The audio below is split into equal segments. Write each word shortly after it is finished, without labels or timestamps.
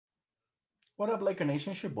What up, Laker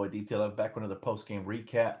Nation? It's your boy Detail. I'm back with another post-game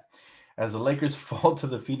recap. As the Lakers fall to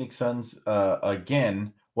the Phoenix Suns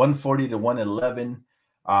again, 140 to 111.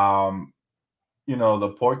 Um,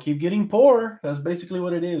 the poor keep getting poorer. That's basically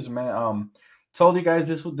what it is, man. Told you guys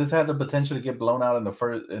this had the potential to get blown out in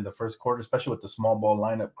the first quarter, especially with the small ball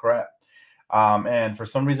lineup crap. And for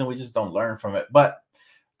some reason we just don't learn from it. But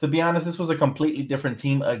to be honest, this was a completely different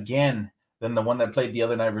team again than the one that played the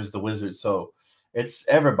other night versus the Wizards. So it's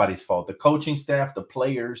everybody's fault. The coaching staff, the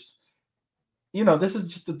players. This is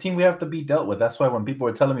just the team we have to be dealt with. That's why when people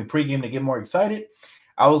were telling me pregame to get more excited,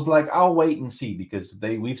 I was like, I'll wait and see because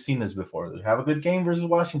we've seen this before. They have a good game versus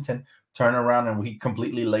Washington, turn around and we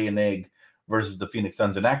completely lay an egg versus the Phoenix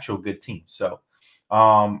Suns, an actual good team. So,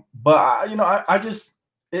 but I just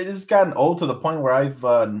it has gotten old to the point where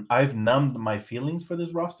I've numbed my feelings for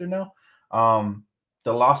this roster now.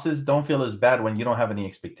 The losses don't feel as bad when you don't have any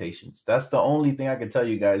expectations. That's the only thing I can tell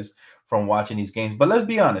you guys from watching these games. But let's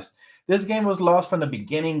be honest. This game was lost from the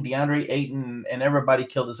beginning. DeAndre Ayton and everybody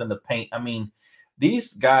killed us in the paint. I mean,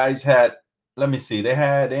 these guys had, let me see, they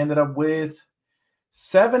ended up with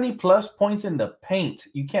 70 plus points in the paint.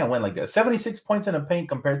 You can't win like that. 76 points in the paint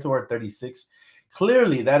compared to our 36.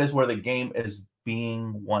 Clearly, that is where the game is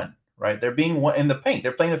being won, right? They're being won in the paint.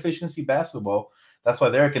 They're playing efficiency basketball. That's why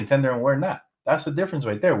they're a contender and we're not. That's the difference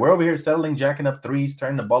right there. We're over here settling, jacking up threes,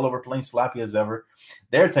 turning the ball over, playing sloppy as ever.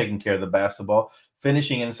 They're taking care of the basketball,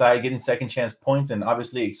 finishing inside, getting second chance points, and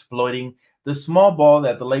obviously exploiting the small ball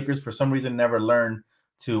that the Lakers, for some reason, never learned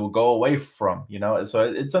to go away from.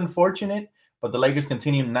 So it's unfortunate, but the Lakers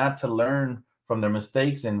continue not to learn from their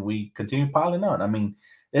mistakes, and we continue piling on. I mean,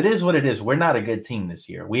 it is what it is. We're not a good team this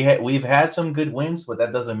year. We've had some good wins, but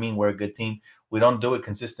that doesn't mean we're a good team. We don't do it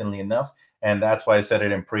consistently enough. And that's why I said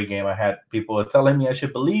it in pregame. I had people telling me I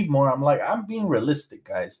should believe more. I'm like, I'm being realistic,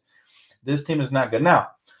 guys. This team is not good. Now,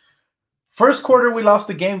 first quarter, we lost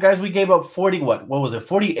the game, guys. We gave up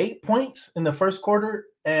 48 points in the first quarter.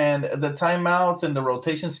 And the timeouts and the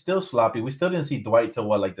rotations still sloppy. We still didn't see Dwight till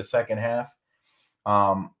the second half.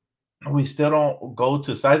 We still don't go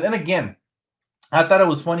to size. And again, I thought it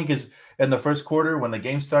was funny because in the first quarter, when the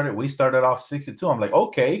game started, we started off 6-2. I'm like,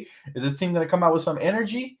 okay, is this team going to come out with some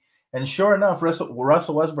energy? And sure enough,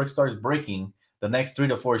 Russell Westbrook starts breaking the next 3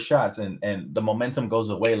 to 4 shots, and the momentum goes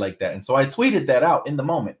away like that. And so I tweeted that out in the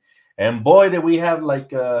moment. And boy, did we have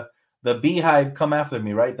the beehive come after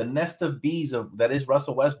me, right? The nest of bees that is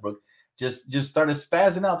Russell Westbrook just started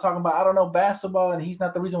spazzing out, talking about, I don't know, basketball, and he's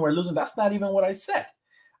not the reason we're losing. That's not even what I said.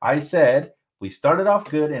 I said we started off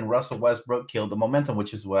good, and Russell Westbrook killed the momentum,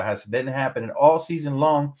 which is what has been happening all season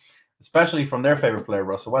long, especially from their favorite player,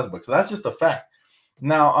 Russell Westbrook. So that's just a fact.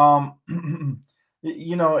 Now,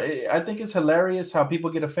 I think it's hilarious how people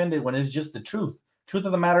get offended when it's just the truth. Truth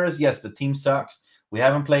of the matter is, yes, the team sucks. We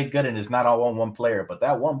haven't played good, and it's not all on one player, but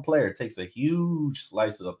that one player takes a huge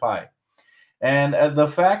slice of the pie. And the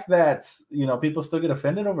fact that people still get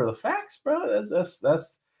offended over the facts, bro,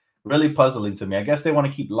 that's really puzzling to me. I guess they want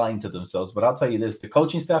to keep lying to themselves, but I'll tell you this: the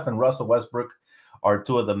coaching staff and Russell Westbrook are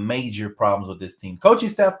two of the major problems with this team. Coaching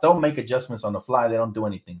staff don't make adjustments on the fly; they don't do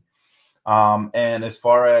anything. And as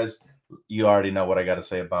far as you already know what I got to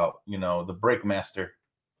say about, the break master.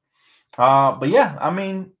 But yeah, I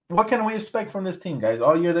mean, what can we expect from this team, guys?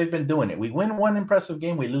 All year they've been doing it. We win one impressive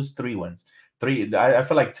game, we lose 3 wins. I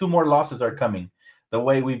feel like 2 more losses are coming the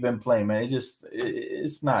way we've been playing, man.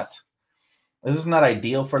 It's not. This is not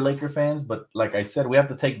ideal for Laker fans, but like I said, we have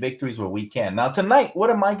to take victories where we can. Now, tonight,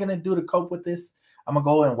 what am I going to do to cope with this? I'm going to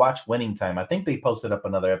go and watch Winning Time. I think they posted up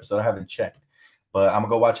another episode. I haven't checked. But I'm going to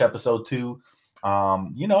go watch episode 2,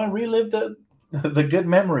 and relive the good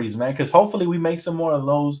memories, man, because hopefully we make some more of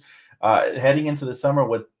those heading into the summer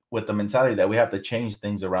with the mentality that we have to change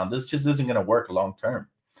things around. This just isn't going to work long term.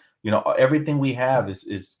 Everything we have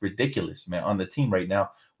is ridiculous, man, on the team right now.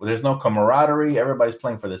 Well, there's no camaraderie. Everybody's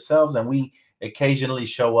playing for themselves, and we occasionally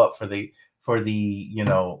show up for the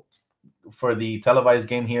televised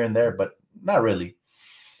game here and there, but not really.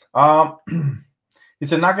 He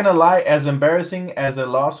said, not going to lie, as embarrassing as the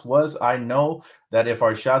loss was, I know that if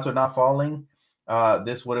our shots are not falling,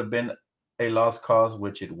 this would have been a lost cause,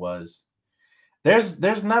 which it was.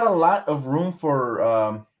 There's not a lot of room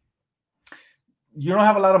for you don't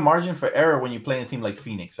have a lot of margin for error when you play a team like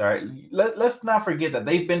Phoenix, all right? Let's not forget that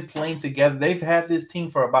they've been playing together. They've had this team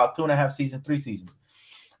for about 2.5 seasons, 3 seasons.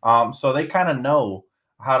 So they kind of know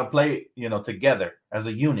how to play, together as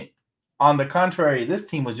a unit. On the contrary, this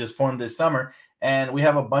team was just formed this summer, and we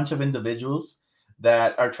have a bunch of individuals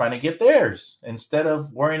that are trying to get theirs instead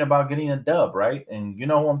of worrying about getting a dub, right? And you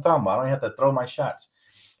know who I'm talking about. I don't have to throw my shots.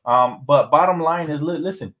 But bottom line is,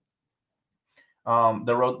 listen,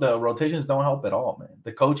 The rotations don't help at all, man.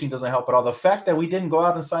 The coaching doesn't help at all. The fact that we didn't go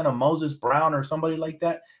out and sign a Moses Brown or somebody like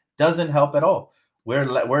that doesn't help at all.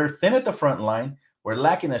 We're thin at the front line. We're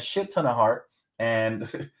lacking a shit ton of heart,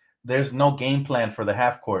 and there's no game plan for the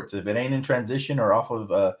half courts. If it ain't in transition or off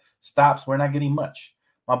of stops, we're not getting much.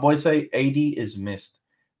 My boys say AD is missed,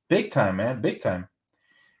 big time, man, big time.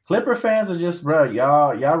 Clipper fans are just, bro,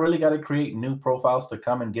 y'all really got to create new profiles to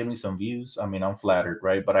come and give me some views. I mean, I'm flattered,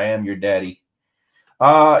 right? But I am your daddy.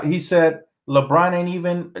 He said LeBron ain't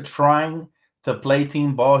even trying to play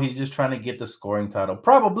team ball. He's just trying to get the scoring title.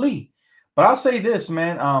 Probably. But I'll say this,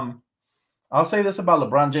 man. I'll say this about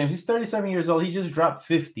LeBron James. He's 37 years old. He just dropped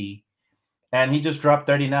 50, and he just dropped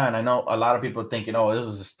 39. I know a lot of people are thinking, oh, this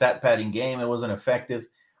was a stat padding game. It wasn't effective.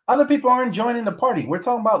 Other people aren't joining the party. We're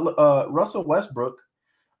talking about Russell Westbrook,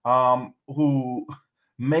 who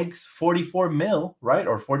makes 44 mil, right?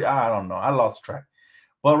 Or 40. I don't know. I lost track.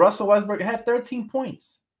 Well, Russell Westbrook had 13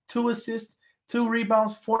 points, 2 assists, 2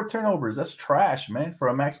 rebounds, 4 turnovers. That's trash, man, for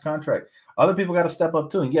a max contract. Other people got to step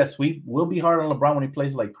up too. And yes, we will be hard on LeBron when he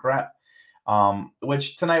plays like crap,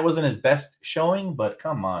 which tonight wasn't his best showing. But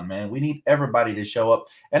come on, man. We need everybody to show up.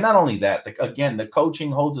 And not only that, again, the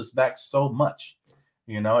coaching holds us back so much.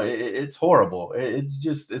 You know, it's horrible.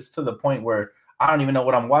 It's to the point where I don't even know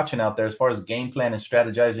what I'm watching out there as far as game plan and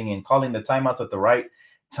strategizing and calling the timeouts at the right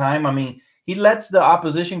time. I mean, he lets the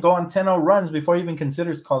opposition go on 10-0 runs before he even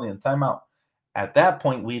considers calling a timeout. At that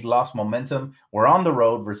point, we'd lost momentum. We're on the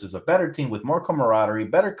road versus a better team with more camaraderie,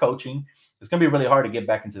 better coaching. It's going to be really hard to get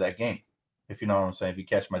back into that game, if you know what I'm saying, if you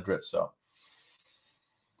catch my drift. So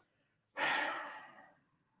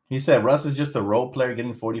he said Russ is just a role player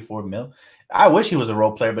getting 44 mil. I wish he was a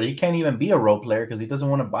role player, but he can't even be a role player because he doesn't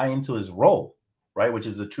want to buy into his role, right, which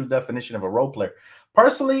is the true definition of a role player.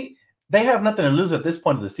 Personally, they have nothing to lose at this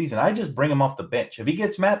point of the season. I just bring him off the bench. If he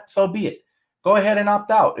gets mad, so be it. Go ahead and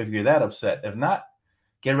opt out if you're that upset. If not,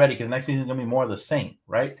 get ready because next season is going to be more of the same,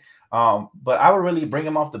 right? But I would really bring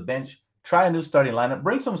him off the bench, try a new starting lineup,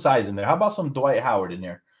 bring some size in there. How about some Dwight Howard in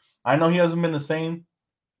there? I know he hasn't been the same,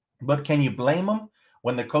 but can you blame him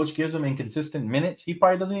when the coach gives him inconsistent minutes? He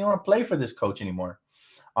probably doesn't even want to play for this coach anymore.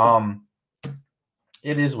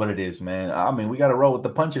 It is what it is, man. I mean, we got to roll with the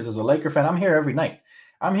punches. As a Laker fan, I'm here every night.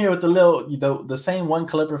 I'm here with the same one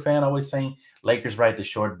Clipper fan always saying Lakers ride the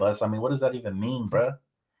short bus. I mean, what does that even mean, bro?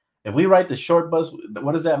 If we ride the short bus,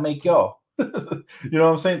 what does that make y'all? You know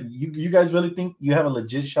what I'm saying? You guys really think you have a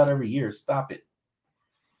legit shot every year? Stop it.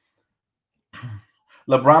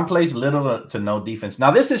 LeBron plays little to no defense.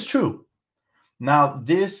 Now, this is true. I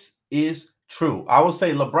will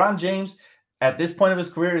say LeBron James at this point of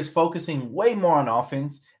his career is focusing way more on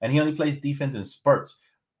offense, and he only plays defense in spurts.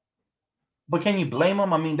 But can you blame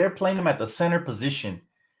him? I mean, they're playing him at the center position,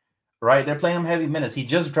 right? They're playing him heavy minutes. He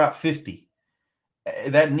just dropped 50.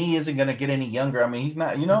 That knee isn't going to get any younger. I mean, he's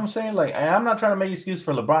not, you know what I'm saying? Like, I'm not trying to make an excuse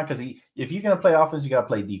for LeBron because if you're going to play offense, you got to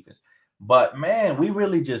play defense. But, man, we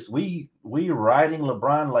really just, we riding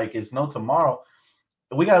LeBron like it's no tomorrow.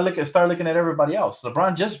 We got to start looking at everybody else.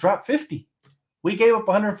 LeBron just dropped 50. We gave up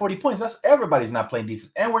 140 points. That's everybody's not playing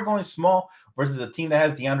defense. And we're going small versus a team that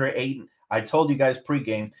has DeAndre Ayton. I told you guys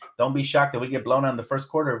pregame, don't be shocked that we get blown out in the first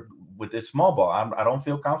quarter with this small ball. I don't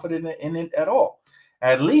feel confident in it at all.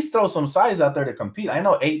 At least throw some size out there to compete. I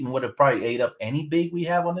know Ayton would have probably ate up any big we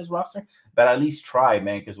have on this roster, but at least try,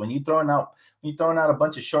 man. Because when you're throwing out a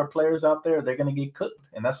bunch of short players out there, they're going to get cooked,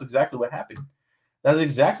 and that's exactly what happened. That's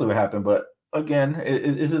exactly what happened. But again,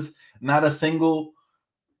 this is not a single.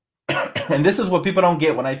 And this is what people don't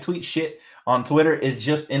get when I tweet shit on Twitter. It's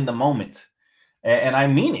just in the moment. And I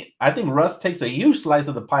mean it. I think Russ takes a huge slice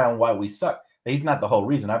of the pie on why we suck. He's not the whole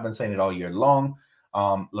reason. I've been saying it all year long.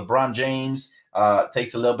 LeBron James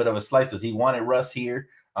takes a little bit of a slice because he wanted Russ here.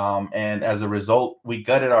 And as a result, we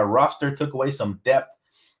gutted our roster, took away some depth.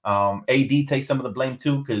 AD takes some of the blame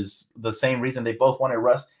too because the same reason they both wanted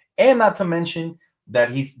Russ. And not to mention that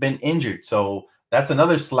he's been injured. So that's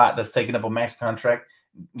another slot that's taking up a max contract,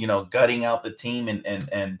 you know, gutting out the team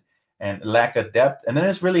and lack of depth. And then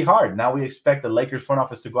it's really hard. Now we expect the Lakers front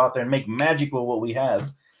office to go out there and make magic with what we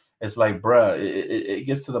have. It's like, bruh, it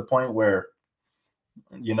gets to the point where,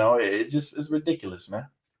 you know, it just is ridiculous, man.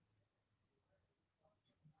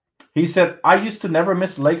 He said, I used to never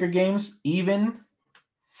miss Laker games, even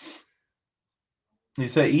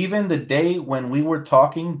the day when we were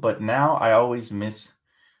talking, but now I always miss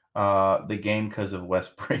the game because of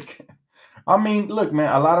Westbrook. I mean, look,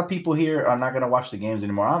 man, a lot of people here are not going to watch the games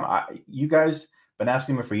anymore. You guys been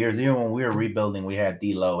asking me for years. Even when we were rebuilding, we had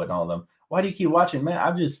D-Lo and all them. Why do you keep watching, man?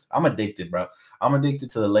 I'm addicted, bro. I'm addicted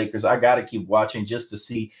to the Lakers. I got to keep watching just to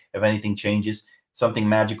see if anything changes. something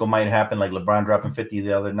magical might happen, like LeBron dropping 50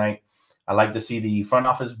 the other night. I like to see the front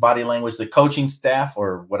office body language, the coaching staff,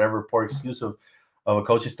 or whatever poor excuse of a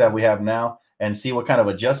coaching staff we have now, and see what kind of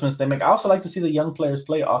adjustments they make. I also like to see the young players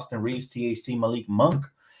play: Austin Reeves, THT, Malik Monk,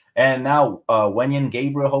 and now Wenyen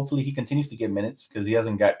Gabriel. Hopefully he continues to get minutes because he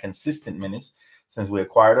hasn't got consistent minutes since we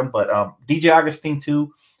acquired him. But DJ Augustine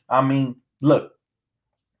too. I mean, look,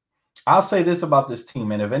 I'll say this about this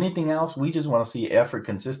team, and if anything else, we just want to see effort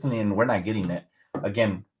consistently, and we're not getting that.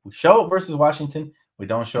 Again, we show up versus Washington. We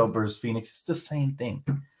don't show up versus Phoenix. It's the same thing,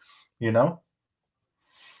 you know?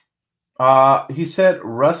 He said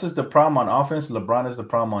Russ is the problem on offense. LeBron is the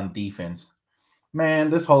problem on defense. Man,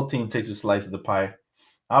 this whole team takes a slice of the pie.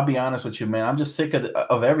 I'll be honest with you, man. I'm just sick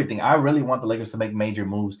of everything. I really want the Lakers to make major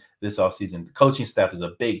moves this offseason. The coaching staff is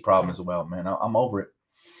a big problem as well, man. I'm over it.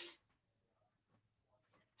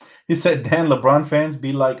 He said, Dan, LeBron fans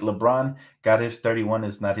be like, LeBron got his 31.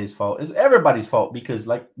 It's not his fault. It's everybody's fault because,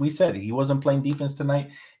 like we said, he wasn't playing defense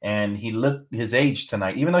tonight, and he looked his age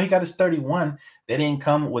tonight. Even though he got his 31, they didn't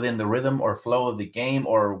come within the rhythm or flow of the game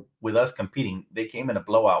or with us competing. They came in a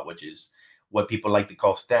blowout, which is what people like to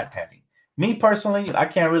call stat padding. Me personally, I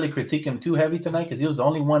can't really critique him too heavy tonight because he was the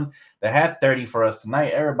only one that had 30 for us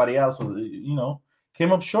tonight. Everybody else was,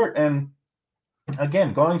 came up short. And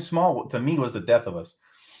again, going small to me was the death of us.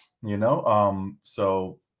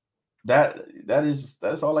 So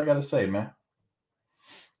that's all I gotta say, man.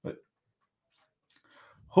 But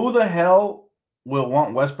who the hell will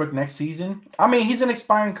want Westbrook next season? I mean, he's an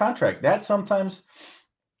expiring contract. That sometimes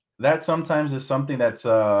is something that's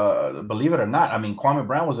believe it or not. I mean, Kwame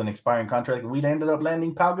Brown was an expiring contract, and we ended up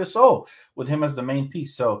landing Pau Gasol with him as the main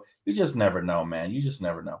piece. So you just never know, man. You just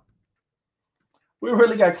never know. We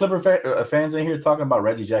really got Clipper fans in here talking about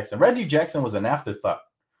Reggie Jackson. Reggie Jackson was an afterthought.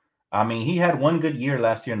 I mean, he had one good year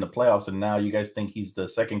last year in the playoffs, and now you guys think he's the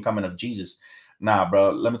second coming of Jesus. Nah,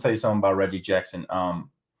 bro, let me tell you something about Reggie Jackson.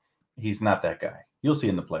 He's not that guy. You'll see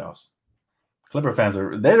in the playoffs. Clipper fans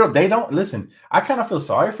they don't listen. I kind of feel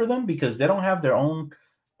sorry for them because they don't have their own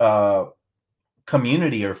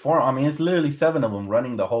community or forum. I mean, it's literally 7 of them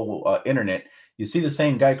running the whole internet. You see the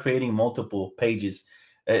same guy creating multiple pages.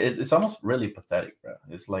 It's almost really pathetic, bro.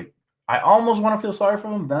 It's like I almost want to feel sorry for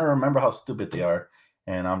them. Then I remember how stupid they are.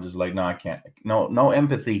 And I'm just like, no, I can't. No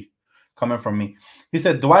empathy coming from me. He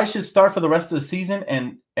said, Dwight should start for the rest of the season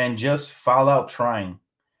and just foul out trying.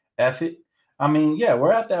 F it. I mean, yeah,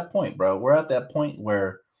 we're at that point, bro. We're at that point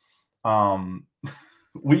where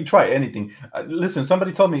we try anything. Listen,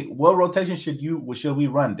 somebody told me, what rotation should we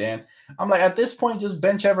run, Dan? I'm like, at this point, just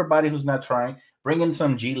bench everybody who's not trying. Bring in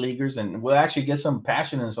some G Leaguers, and we'll actually get some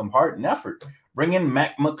passion and some heart and effort. Bring in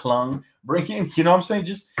Mac McClung. Bring in, you know what I'm saying?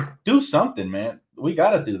 Just do something, man. We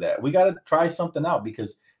got to do that. We got to try something out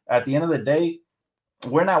because at the end of the day,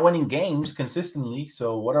 we're not winning games consistently.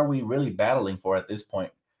 So what are we really battling for at this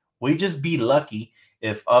point? We just be lucky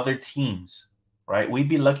if other teams, right? We'd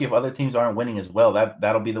be lucky if other teams aren't winning as well.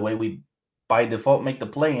 That'll be the way we, by default, make the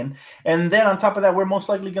play-in. And then on top of that, we're most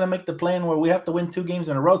likely going to make the play-in where we have to win 2 games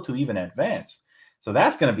in a row to even advance. So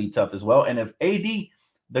that's going to be tough as well. And if AD,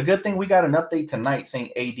 the good thing we got an update tonight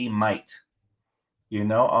saying AD might,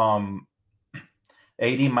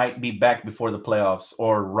 AD might be back before the playoffs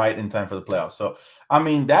or right in time for the playoffs. So, I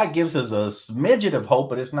mean, that gives us a smidget of hope,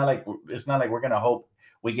 but it's not like we're going to hope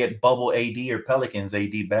we get bubble AD or Pelicans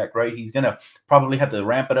AD back, right? He's going to probably have to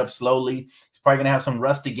ramp it up slowly. He's probably going to have some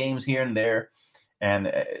rusty games here and there. And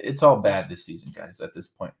it's all bad this season, guys, at this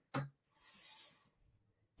point.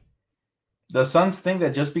 The Suns think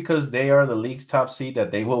that just because they are the league's top seed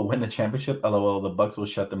that they will win the championship. LOL, the Bucks will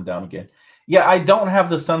shut them down again. Yeah, I don't have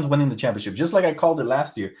the Suns winning the championship. Just like I called it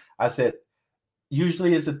last year. I said,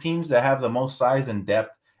 usually it's the teams that have the most size and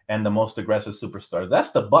depth and the most aggressive superstars.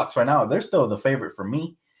 That's the Bucks right now. They're still the favorite for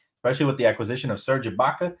me, especially with the acquisition of Serge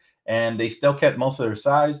Ibaka, and they still kept most of their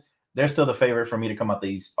size. They're still the favorite for me to come out the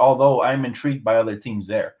East, although I'm intrigued by other teams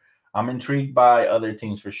there. I'm intrigued by other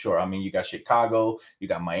teams for sure. I mean, you got Chicago, you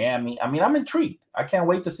got Miami. I mean, I'm intrigued. I can't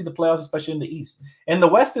wait to see the playoffs, especially in the East. And the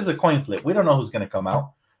West is a coin flip. We don't know who's going to come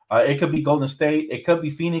out. It could be Golden State. It could be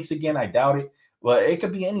Phoenix again. I doubt it. Well, it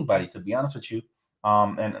could be anybody, to be honest with you.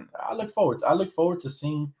 And I look forward to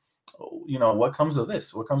seeing, what comes of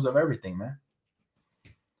this. What comes of everything, man.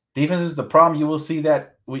 Defense is the problem. You will see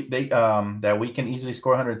that we can easily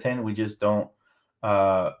score 110. We just don't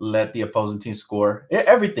let the opposing team score.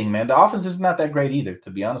 Everything, man. The offense is not that great either, to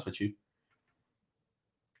be honest with you.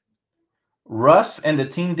 Russ and the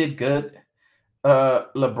team did good.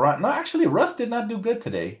 LeBron, no, actually, Russ did not do good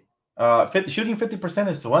today. Shooting 50%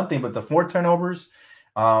 is one thing, but the 4 turnovers,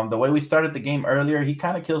 the way we started the game earlier, he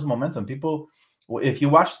kind of kills momentum. People if you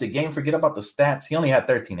watch the game, forget about the stats. He only had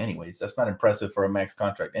 13 anyways. That's not impressive for a max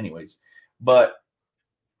contract anyways. But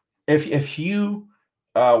if you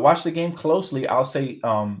watch the game closely, I'll say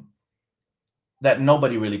that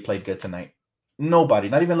nobody really played good tonight. Nobody,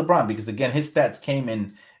 not even LeBron, because again, his stats came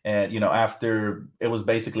in, after it was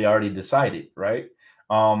basically already decided, right?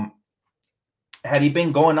 Had he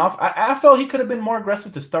been going off, I felt he could have been more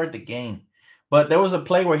aggressive to start the game. But there was a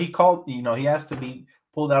play where he called, he has to be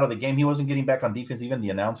pulled out of the game. He wasn't getting back on defense. Even the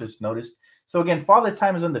announcers noticed. So again, Father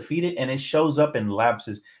Time is undefeated, and it shows up in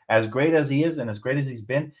lapses. As great as he is and as great as he's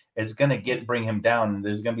been, it's going to bring him down.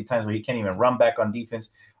 There's going to be times where he can't even run back on defense,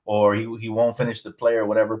 or he won't finish the play or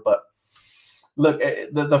whatever. But look,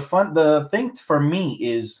 the thing for me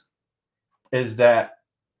is that,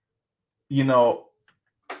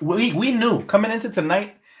 we knew coming into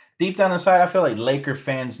tonight, deep down inside, I feel like Laker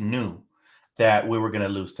fans knew that we were going to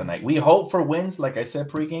lose tonight. We hope for wins, like I said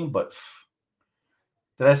pregame, but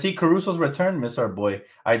did I see Caruso's return? Miss our boy.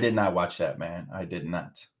 I did not watch that, man. I did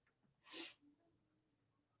not.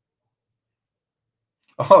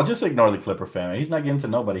 Oh, just ignore the Clipper fan. He's not getting to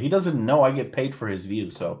nobody. He doesn't know I get paid for his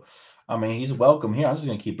views. So, I mean, he's welcome here. I'm just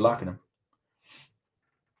going to keep blocking him.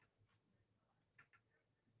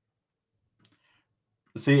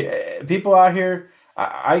 See, people out here,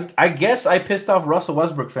 I guess I pissed off Russell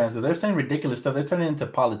Westbrook fans because they're saying ridiculous stuff. They're turning into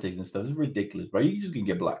politics and stuff. It's ridiculous, bro. You just can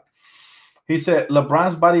get blocked. He said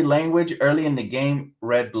LeBron's body language early in the game,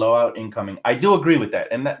 red blowout incoming. I do agree with that.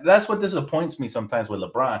 And that's what disappoints me sometimes with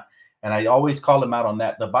LeBron. And I always call him out on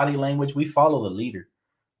that. The body language, we follow the leader.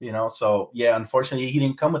 So yeah, unfortunately, he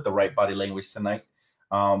didn't come with the right body language tonight.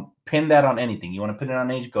 Pin that on anything. You want to pin it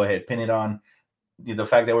on age? Go ahead. Pin it on the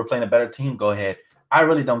fact that we're playing a better team? Go ahead. I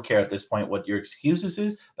really don't care at this point what your excuses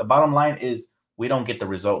is. The bottom line is we don't get the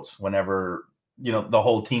results whenever, the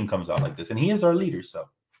whole team comes out like this. And he is our leader, so.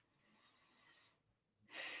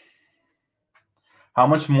 How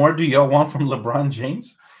much more do y'all want from LeBron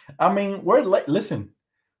James? I mean, listen,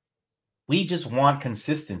 we just want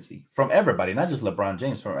consistency from everybody, not just LeBron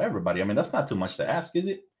James, from everybody. I mean, that's not too much to ask, is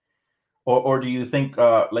it? Or do you think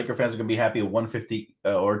Laker fans are going to be happy with 150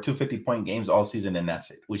 or 250-point games all season and that's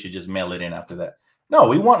it? We should just mail it in after that. No,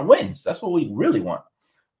 we want wins. That's what we really want.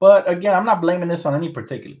 But again, I'm not blaming this on any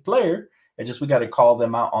particular player. It's just we got to call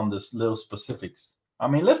them out on this little specifics. I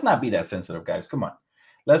mean, let's not be that sensitive, guys. Come on.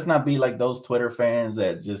 Let's not be like those Twitter fans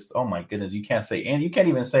that just, oh my goodness, you can't say, and you can't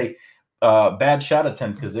even say bad shot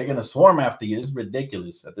attempt because they're going to swarm after you. It's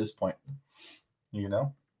ridiculous at this point,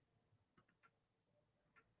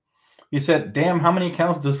 He said, damn, how many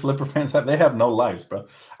accounts does Flipper fans have? They have no lives, bro.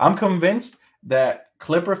 I'm convinced that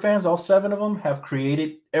Clipper fans, all 7 of them, have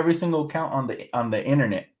created every single account on the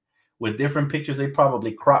internet with different pictures they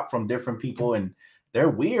probably cropped from different people, and they're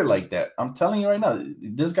weird like that. I'm telling you right now,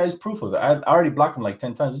 this guy's proof of it. I already blocked him like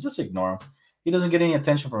 10 times. Just ignore him. He doesn't get any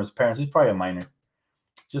attention from his parents. He's probably a minor.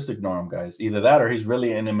 Just ignore him, guys. Either that or he's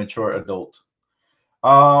really an immature adult.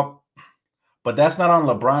 But that's not on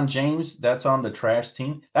LeBron James. That's on the trash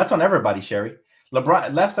team. That's on everybody, Sherry.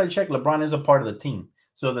 LeBron, last I checked, LeBron is a part of the team.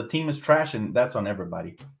 So the team is trash, and that's on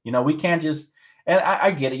everybody. We can't just – and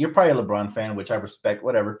I get it. You're probably a LeBron fan, which I respect,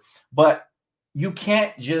 whatever. But you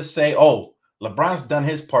can't just say, oh, LeBron's done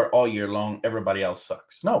his part all year long. Everybody else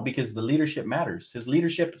sucks. No, because the leadership matters. His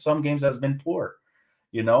leadership some games has been poor.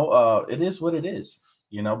 It is what it is.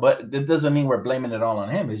 But it doesn't mean we're blaming it all on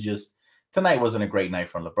him. It's just tonight wasn't a great night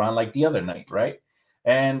from LeBron like the other night, right?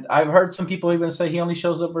 And I've heard some people even say he only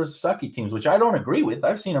shows up versus sucky teams, which I don't agree with.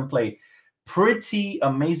 I've seen him play pretty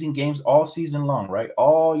amazing games all season long, right?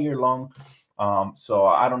 All year long. So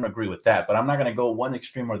I don't agree with that. But I'm not going to go one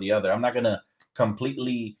extreme or the other. I'm not going to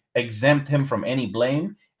completely exempt him from any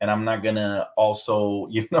blame, and I'm not gonna also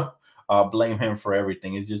blame him for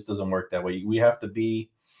everything. It just doesn't work that way. We have to be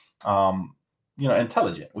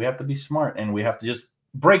intelligent. We have to be smart, and we have to just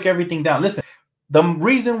break everything down. Listen, the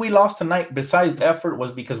reason we lost tonight besides effort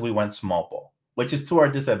was because we went small ball, which is to our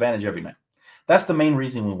disadvantage every night. That's the main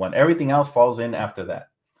reason we won. Everything else falls in after that.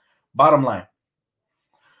 Bottom line.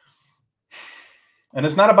 And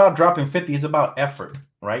it's not about dropping 50, it's about effort,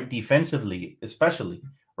 right? Defensively, especially.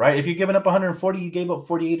 Right? If you're giving up 140, you gave up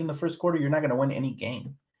 48 in the first quarter, you're not going to win any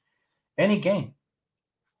game. Any game.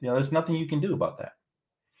 There's nothing you can do about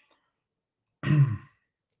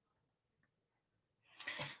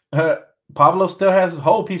that. Pablo still has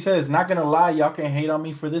hope. He says, not going to lie, y'all can't hate on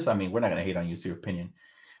me for this. I mean, we're not going to hate on you, it's your opinion.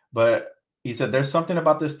 But he said, there's something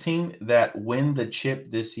about this team that win the chip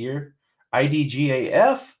this year.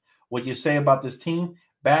 IDGAF, what you say about this team?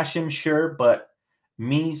 Bash him, sure, but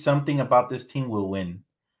me, something about this team will win.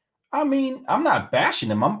 I mean, I'm not bashing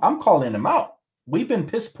him. I'm calling him out. We've been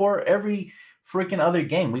piss poor every freaking other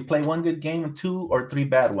game. We play one good game and 2 or 3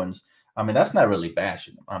 bad ones. I mean, that's not really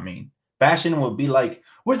bashing them. I mean, bashing them would be like,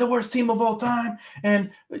 we're the worst team of all time.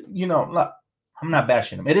 And, I'm not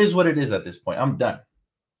bashing them. It is what it is at this point. I'm done.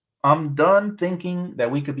 I'm done thinking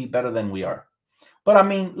that we could be better than we are. But I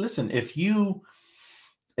mean, listen, if you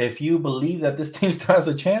believe that this team still has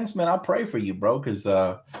a chance, man, I'll pray for you, bro, because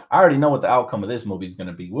I already know what the outcome of this movie is going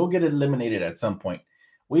to be. We'll get eliminated at some point.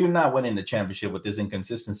 We're not winning the championship with this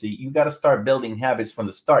inconsistency. You got to start building habits from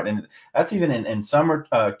the start. And that's even in summer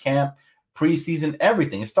camp, preseason,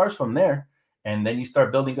 everything. It starts from there. And then you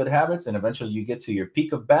start building good habits, and eventually you get to your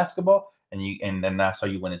peak of basketball, and then that's how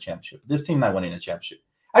you win a championship. This team not winning a championship.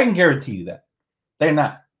 I can guarantee you that. They're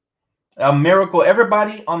not. A miracle.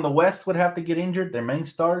 Everybody on the West would have to get injured, their main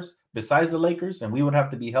stars, besides the Lakers, and we would have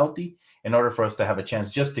to be healthy in order for us to have a chance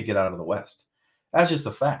just to get out of the West. That's just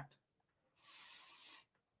a fact.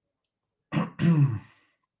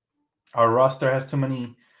 Our roster has too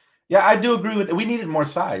many. Yeah, I do agree with it. We needed more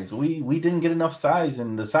size. We didn't get enough size,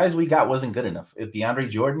 and the size we got wasn't good enough. If DeAndre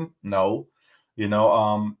Jordan, no.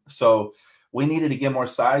 So we needed to get more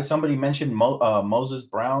size. Somebody mentioned Moses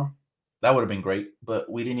Brown. That would have been great,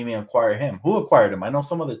 but we didn't even acquire him. Who acquired him? I know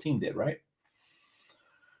some other team did, right?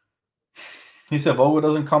 He said Vogel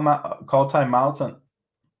doesn't call timeouts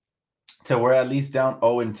until we're at least down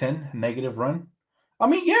 0-10, negative run. I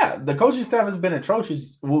mean, yeah, the coaching staff has been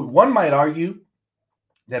atrocious. One might argue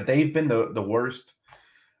that they've been the worst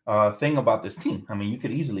thing about this team. I mean, you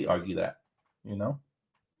could easily argue that,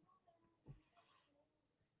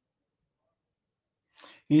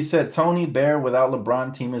 He said Tony Bear without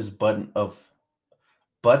LeBron team is button of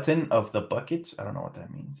the buckets. I don't know what that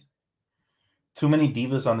means. Too many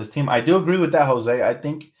divas on this team. I do agree with that, Jose. I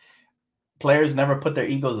think players never put their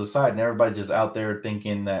egos aside, and everybody just out there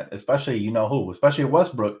thinking that, especially especially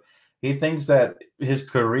Westbrook, he thinks that his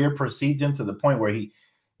career precedes him to the point where he,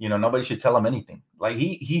 nobody should tell him anything. Like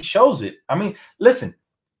he shows it. I mean, listen,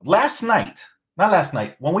 not last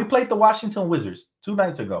night, when we played the Washington Wizards 2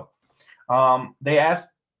 nights ago, they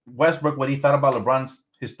asked Westbrook what he thought about LeBron's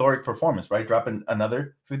historic performance, right? Dropping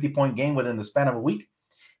another 50-point game within the span of a week.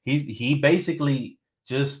 He basically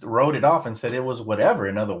just wrote it off and said it was whatever.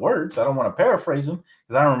 In other words, I don't want to paraphrase him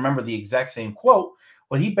because I don't remember the exact same quote,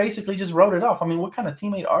 but he basically just wrote it off. I mean, what kind of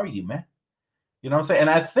teammate are you, man? You know what I'm saying? And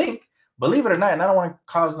I think, believe it or not, and I don't want to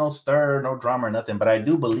cause no stir, no drama or nothing, but I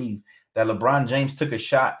do believe that LeBron James took a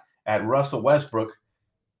shot at Russell Westbrook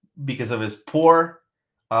because of his poor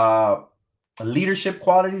leadership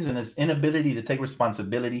qualities and his inability to take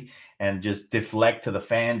responsibility and just deflect to the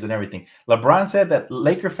fans and everything. LeBron said that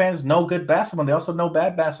Laker fans know good basketball. They also know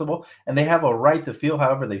bad basketball, and they have a right to feel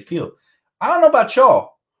however they feel. I don't know about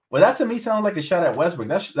y'all. Well, that to me sounds like a shot at Westbrook.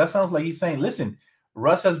 That sounds like he's saying, listen,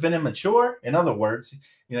 Russ has been immature. In other words,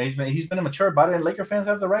 he's been immature about it, and Laker fans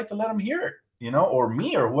have the right to let him hear it, or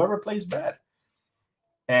me or whoever plays bad.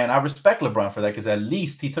 And I respect LeBron for that because at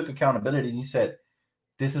least he took accountability and he said,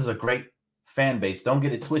 this is a great fan base. Don't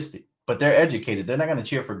get it twisted. But they're educated. They're not going to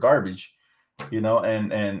cheer for garbage,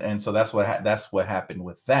 and so that's what happened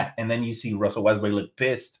with that. And then you see Russell Westbrook look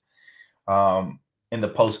pissed in the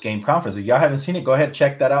post-game conference. If y'all haven't seen it, go ahead,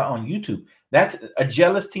 check that out on YouTube. That's a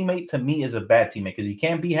jealous teammate. To me, is a bad teammate because you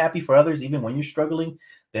can't be happy for others even when you're struggling.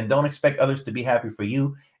 Then don't expect others to be happy for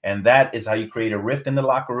you. And that is how you create a rift in the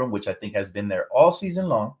locker room, which I think has been there all season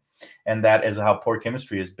long. And that is how poor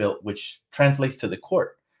chemistry is built, which translates to the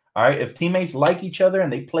court. All right. If teammates like each other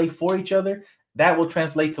and they play for each other, that will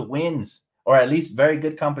translate to wins or at least very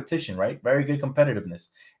good competition, right? Very good competitiveness.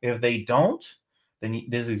 If they don't, then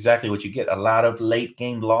this is exactly what you get. A lot of late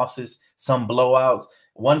game losses, some blowouts.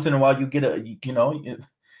 Once in a while, you get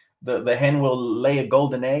the hen will lay a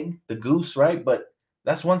golden egg, the goose, right? But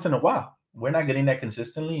that's once in a while. We're not getting that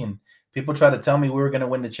consistently. And people try to tell me we were going to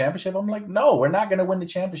win the championship. I'm like, no, we're not going to win the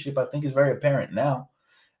championship. I think it's very apparent now.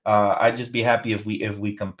 I'd just be happy if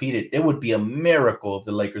we competed. It would be a miracle if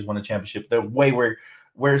the Lakers won a championship. The way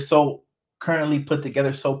we're so currently put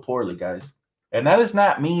together so poorly, guys. And that is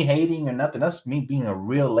not me hating or nothing. That's me being a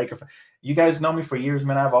real Laker fan. You guys know me for years,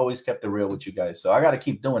 man. I've always kept it real with you guys. So I got to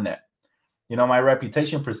keep doing that. My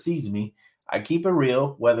reputation precedes me. I keep it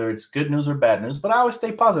real, whether it's good news or bad news. But I always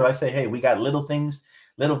stay positive. I say, hey, we got little things,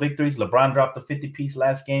 little victories. LeBron dropped the 50-piece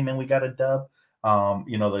last game, and we got a dub.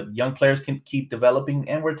 The young players can keep developing,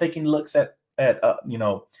 and we're taking looks at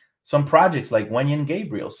some projects like Wenyen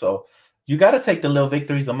Gabriel. So you got to take the little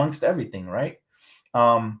victories amongst everything, right?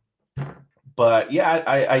 But yeah,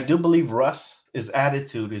 I do believe Russ's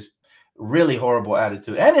attitude is really horrible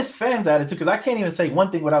attitude, and his fans' attitude, because I can't even say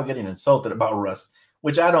one thing without getting insulted about Russ,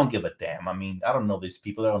 which I don't give a damn. I mean, I don't know these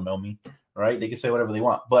people. They don't know me, right? They can say whatever they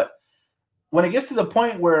want. But when it gets to the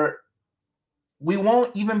point where we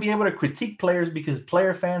won't even be able to critique players because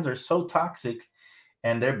player fans are so toxic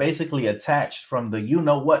and they're basically attached from the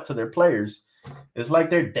you-know-what to their players, it's like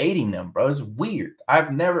they're dating them, bro. It's weird.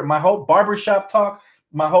 I've never, my whole barbershop talk,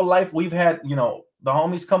 my whole life, we've had, you know, the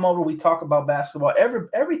homies come over, we talk about basketball,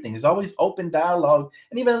 everything is always open dialogue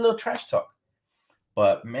and even a little trash talk.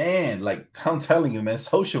 But man, like I'm telling you, man,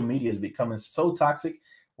 social media is becoming so toxic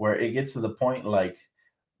where it gets to the point like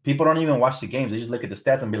people don't even watch the games. They just look at the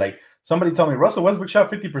stats and be like, somebody told me Russell Westbrook shot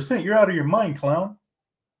 50%. You're out of your mind, clown.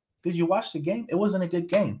 Did you watch the game? It wasn't a good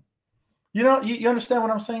game. You know, you understand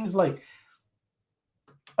what I'm saying? It's like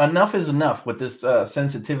enough is enough with this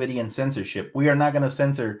sensitivity and censorship. We are not going to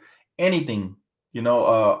censor anything, you know,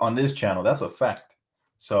 on this channel. That's a fact.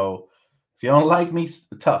 So if you don't like me,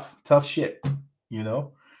 tough shit, you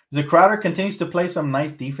know. The Crowder continues to play some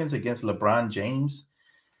nice defense against LeBron James.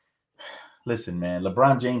 Listen, man,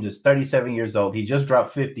 LeBron James is 37 years old. He just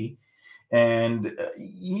dropped 50. And,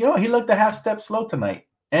 you know, he looked a half step slow tonight.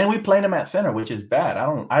 And we played him at center, which is bad.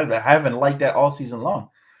 I haven't liked that all season long.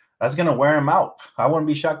 That's going to wear him out. I wouldn't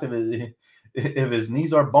be shocked if his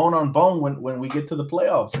knees are bone on bone when we get to the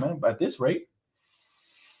playoffs, man, at this rate.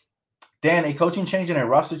 Dan, a coaching change and a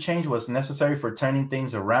roster change was necessary for turning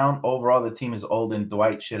things around. Overall, the team is old and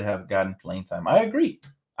Dwight should have gotten playing time. I agree.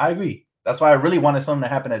 That's why I really wanted something to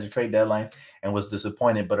happen at the trade deadline and was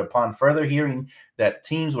disappointed. But upon further hearing that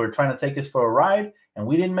teams were trying to take us for a ride and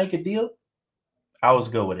we didn't make a deal, I was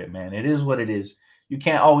good with it, man. It is what it is. You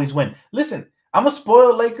can't always win. Listen, I'm a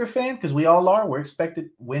spoiled Laker fan because we all are. We're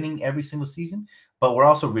expected winning every single season, but we're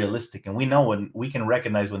also realistic. And we know when we can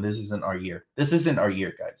recognize when this isn't our year. This isn't our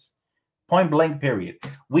year, guys. Point blank, period.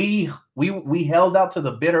 We held out to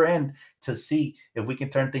the bitter end to see if we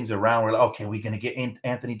can turn things around. We're like, okay, we're going to get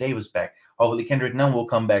Anthony Davis back. Hopefully Kendrick Nunn will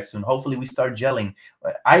come back soon. Hopefully we start gelling.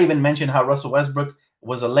 I even mentioned how Russell Westbrook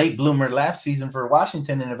was a late bloomer last season for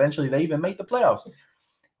Washington, and eventually they even made the playoffs.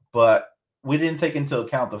 But we didn't take into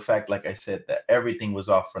account the fact, like I said, that everything was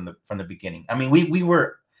off from the beginning. I mean, we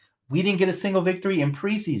didn't get a single victory in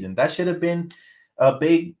preseason. That should have been a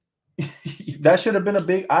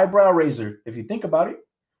big eyebrow raiser if you think about it,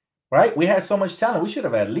 right? We had so much talent. We should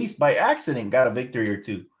have at least by accident got a victory or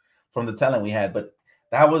two from the talent we had. But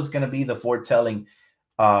that was going to be the foretelling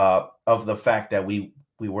of the fact that we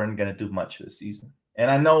weren't going to do much this season. And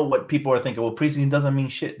I know what people are thinking, well, preseason doesn't mean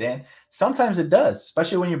shit, Dan. Sometimes it does,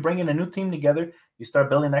 especially when you're bringing a new team together. You start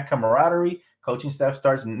building that camaraderie. Coaching staff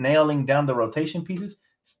starts nailing down the rotation pieces.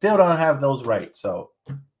 Still don't have those right. So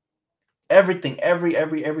everything,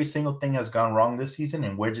 every single thing has gone wrong this season,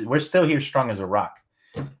 and we're still here strong as a rock.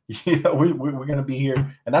 You know, we're going to be here.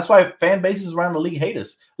 And that's why fan bases around the league hate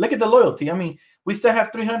us. Look at the loyalty. I mean, we still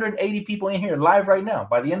have 380 people in here live right now.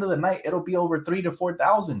 By the end of the night, it'll be over 3,000 to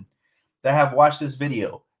 4,000 that have watched this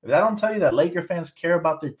video. If I don't tell you that Laker fans care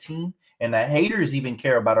about their team and that haters even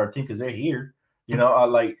care about our team because they're here, you know,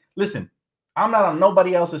 like, listen, I'm not on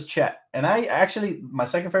nobody else's chat. And my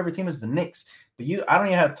second favorite team is the Knicks, but I don't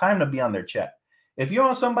even have time to be on their chat. If you're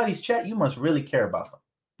on somebody's chat, you must really care about them.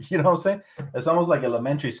 You know what I'm saying? It's almost like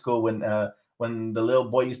elementary school when the little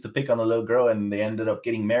boy used to pick on the little girl and they ended up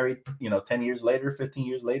getting married, 10 years later, 15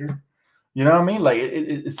 years later. You know what I mean? Like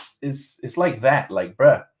it's like that. Like,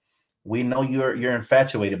 bruh, we know you're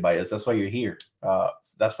infatuated by us. That's why you're here.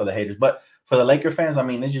 That's for the haters. But for the Laker fans, I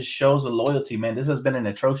mean, it just shows the loyalty, man. This has been an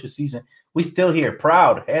atrocious season. We still here,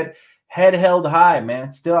 proud, head held high,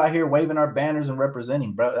 man. Still out here waving our banners and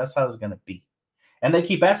representing, bro. That's how it's gonna be. And they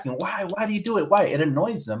keep asking, why? Why do you do it? Why? It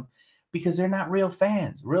annoys them because they're not real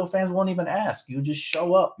fans. Real fans won't even ask. You just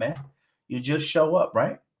show up, man. You just show up,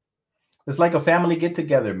 right? It's like a family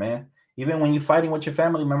get-together, man. Even when you're fighting with your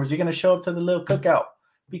family members, you're going to show up to the little cookout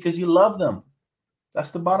because you love them.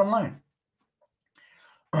 That's the bottom line.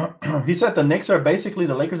 He said the Knicks are basically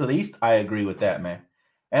the Lakers of the East. I agree with that, man.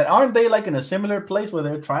 And aren't they like in a similar place where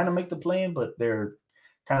they're trying to make the play-in, but they're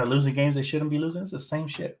kind of losing games they shouldn't be losing? It's the same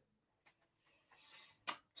shit.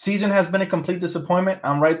 Season has been a complete disappointment.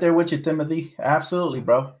 I'm right there with you, Timothy. Absolutely,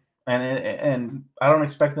 bro. And I don't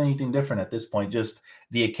expect anything different at this point. Just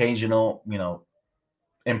the occasional,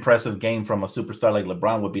 impressive game from a superstar like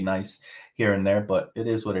LeBron would be nice here and there, but it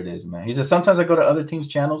is what it is, man. He says, sometimes I go to other teams'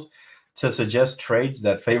 channels to suggest trades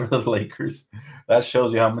that favor the Lakers. That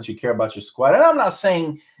shows you how much you care about your squad. And I'm not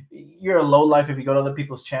saying you're a lowlife if you go to other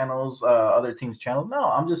people's channels, other teams' channels. No,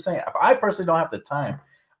 I'm just saying I personally don't have the time.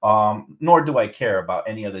 Nor do I care about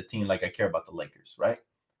any other team like I care about the Lakers, right?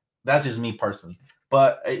 That's just me personally.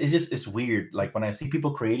 But it's weird. Like when I see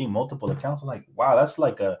people creating multiple accounts, I'm like, wow, that's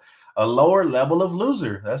like a lower level of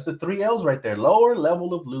loser. That's the 3 L's right there. Lower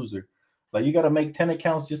level of loser. Like, you got to make 10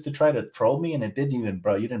 accounts just to try to troll me, and it didn't even,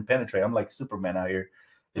 bro. You didn't penetrate. I'm like Superman out here.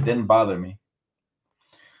 It didn't bother me.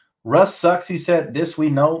 Russ sucks. He said, "This we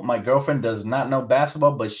know. My girlfriend does not know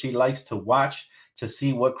basketball, but she likes to watch to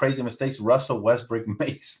see what crazy mistakes Russell Westbrook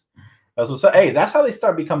makes." That's what's up. Hey, that's how they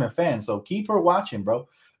start becoming fans. So keep her watching, bro,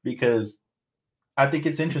 because I think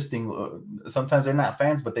it's interesting. Sometimes they're not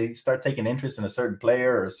fans, but they start taking interest in a certain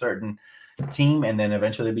player or a certain team, and then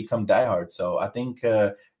eventually they become diehards. So I think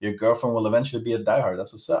your girlfriend will eventually be a diehard.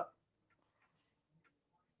 That's what's up.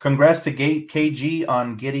 Congrats to KG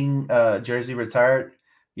on getting jersey retired.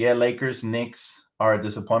 Yeah, Lakers, Knicks are a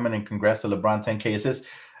disappointment, and congrats to LeBron 10K assists.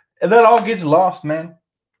 And that all gets lost, man.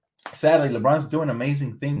 Sadly, LeBron's doing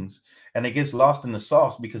amazing things, and it gets lost in the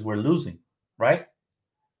sauce because we're losing, right?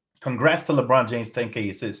 Congrats to LeBron James 10K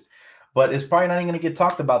assists. But it's probably not even going to get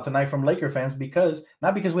talked about tonight from Laker fans, because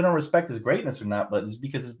not because we don't respect his greatness or not, but it's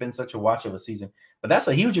because it's been such a watch of a season. But that's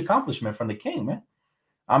a huge accomplishment from the King, man.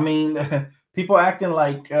 I mean, people acting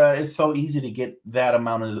like it's so easy to get that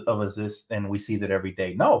amount of assists, and we see that every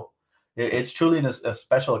day. No, it's truly a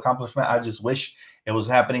special accomplishment. I just wish it was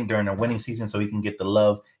happening during a winning season so he can get the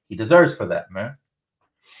love he deserves for that, man.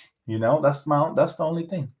 You know, that's the only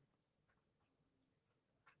thing.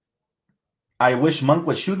 I wish Monk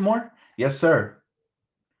would shoot more. Yes, sir.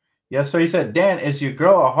 Yes, sir. He said, Dan, is your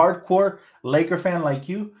girl a hardcore Laker fan like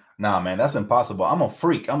you? Nah, man, that's impossible. I'm a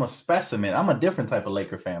freak. I'm a specimen. I'm a different type of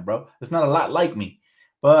Laker fan, bro. It's not a lot like me.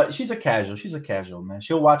 But she's a casual. She's a casual, man.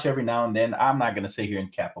 She'll watch every now and then. I'm not going to sit here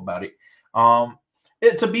and cap about it.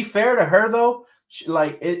 To be fair to her, though,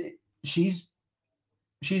 she's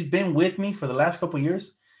been with me for the last couple of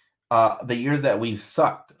years. The years that we've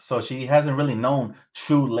sucked. So she hasn't really known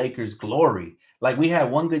true Lakers glory. Like, we had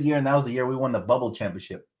one good year, and that was the year we won the bubble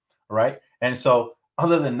championship, right? And so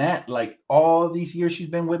other than that, like, all these years she's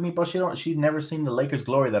been with me, but she's never seen the Lakers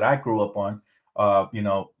glory that I grew up on, in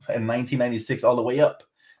 1996 all the way up.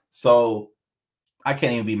 So I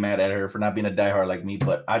can't even be mad at her for not being a diehard like me.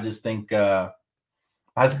 But I just think I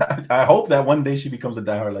hope that one day she becomes a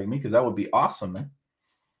diehard like me, because that would be awesome, man.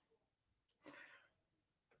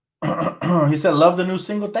 He said, love the new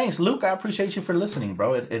single. Thanks, Luke. I appreciate you for listening,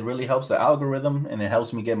 bro. It really helps the algorithm, and it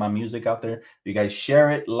helps me get my music out there. You guys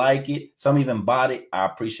share it, like it. Some even bought it. I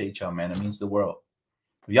appreciate y'all, man. It means the world.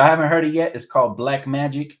 If y'all haven't heard it yet, it's called Black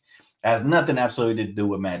Magic. It has nothing absolutely to do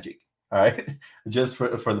with magic. All right. Just for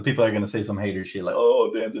the people that are going to say some hater shit like,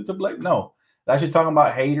 oh, dance into black. No, it's actually talking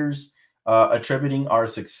about haters attributing our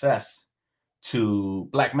success to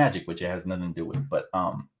black magic, which it has nothing to do with. But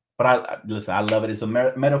listen, I love it. It's a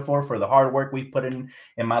metaphor for the hard work we've put in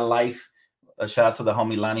my life. A shout out to the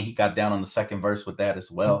homie Lonnie. He got down on the second verse with that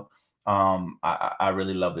as well. I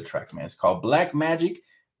really love the track, man. It's called Black Magic.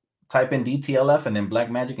 Type in DTLF and then Black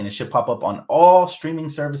Magic, and it should pop up on all streaming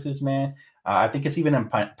services, man. I think it's even in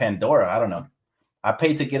Pandora. I don't know. I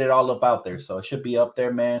paid to get it all up out there, so it should be up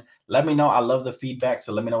there, man. Let me know. I love the feedback,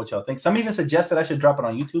 so let me know what y'all think. Some even suggested I should drop it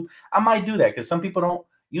on YouTube. I might do that because some people don't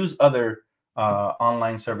use other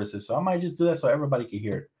online services, so I might just do that so everybody can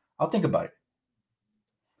hear it. I'll think about it.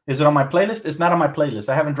 Is it on my playlist? It's not on my playlist.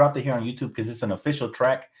 I haven't dropped it here on YouTube because it's an official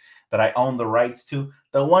track that I own the rights to.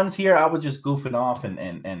 The ones here, I was just goofing off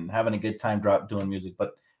and having a good time doing music,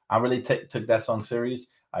 but I really took that song serious.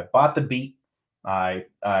 I bought the beat. I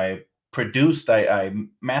produced, I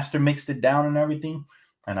master mixed it down and everything,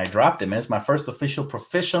 and I dropped it, man. It's my first official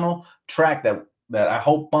professional track that I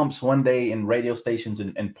hope bumps one day in radio stations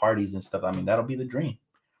and parties and stuff. I mean, that'll be the dream.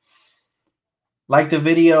 Like the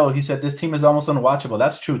video, he said, this team is almost unwatchable.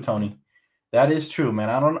 That's true, Tony. That is true, man.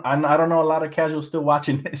 I don't know a lot of casuals still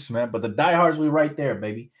watching this, man, but the diehards, we right there,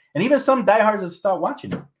 baby. And even some diehards that start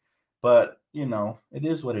watching it. But, it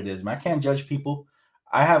is what it is, man. I can't judge people.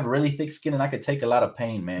 I have really thick skin, and I could take a lot of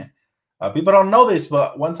pain, man. People don't know this,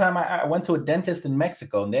 but one time I went to a dentist in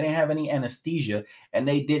Mexico, and they didn't have any anesthesia, and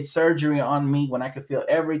they did surgery on me when I could feel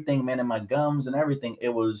everything, man, in my gums and everything.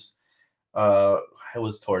 It was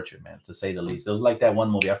torture, man, to say the least. It was like that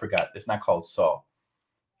one movie. I forgot. It's not called Saw.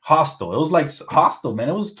 Hostile. It was like Hostile, man.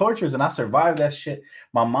 It was torturous, and I survived that shit.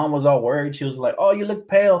 My mom was all worried. She was like, "Oh, you look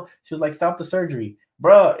pale." She was like, "Stop the surgery,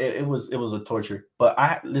 bro." It was a torture. But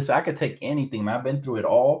I could take anything, man. I've been through it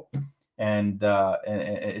all, and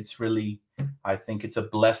it's really, I think it's a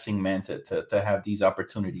blessing, man, to have these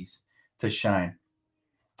opportunities to shine.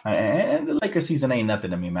 And the Lakers season ain't nothing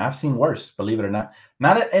to me, man. I've seen worse, believe it or not.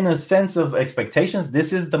 Not in a sense of expectations.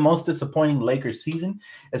 This is the most disappointing Lakers season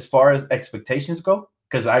as far as expectations go,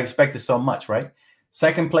 because I expected so much, right?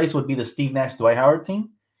 Second place would be the Steve Nash, Dwight Howard team.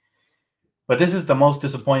 But this is the most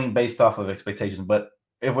disappointing based off of expectations. But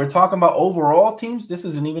if we're talking about overall teams, this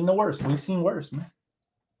isn't even the worst. We've seen worse, man.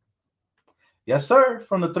 Yes, sir.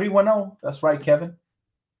 From the 310. That's right, Kevin.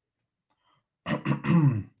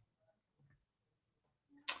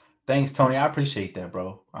 Thanks, Tony. I appreciate that,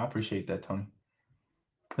 bro. I appreciate that, Tony.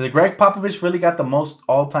 The Greg Popovich really got the most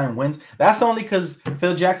all-time wins. That's only because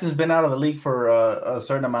Phil Jackson's been out of the league for a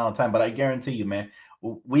certain amount of time. But I guarantee you, man,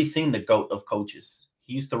 we've seen the GOAT of coaches.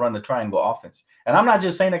 He used to run the triangle offense. And I'm not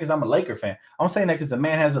just saying that because I'm a Laker fan. I'm saying that because the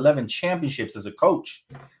man has 11 championships as a coach.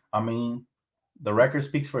 I mean, the record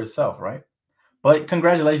speaks for itself, right? But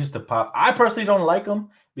congratulations to Pop. I personally don't like him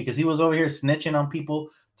because he was over here snitching on people,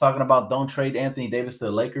 talking about don't trade Anthony Davis to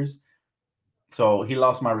the Lakers. So he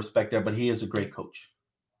lost my respect there, but he is a great coach.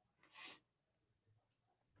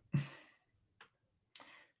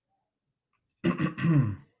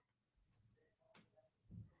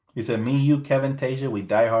 He said, me, you, Kevin, Tasia, we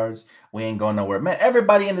diehards. We ain't going nowhere. Man,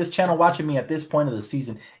 everybody in this channel watching me at this point of the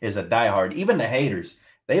season is a diehard. Even the haters.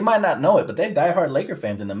 They might not know it, but they're diehard Laker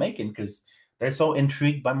fans in the making because they're so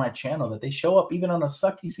intrigued by my channel that they show up even on a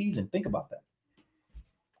sucky season. Think about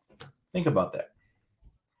that. Think about that.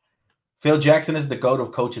 Phil Jackson is the GOAT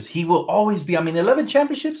of coaches. He will always be. I mean, 11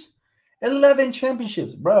 championships. 11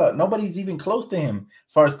 championships, bro. Nobody's even close to him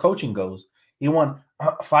as far as coaching goes. He won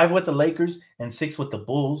 5 with the Lakers and 6 with the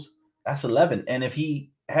Bulls. That's 11. And if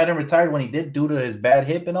he hadn't retired when he did due to his bad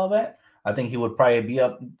hip and all that, I think he would probably be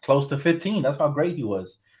up close to 15. That's how great he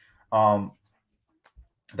was.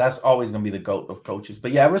 That's always going to be the GOAT of coaches.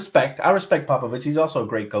 But yeah, I respect Popovich. He's also a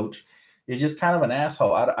great coach. He's just kind of an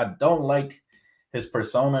asshole. I don't like his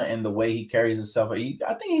persona and the way he carries himself. I think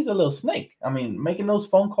he's a little snake. I mean, making those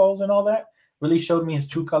phone calls and all that really showed me his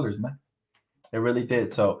true colors, man. It really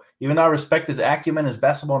did. So even though I respect his acumen, his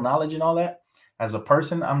basketball knowledge and all that, as a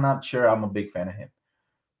person, I'm not sure I'm a big fan of him.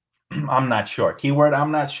 I'm not sure. Keyword,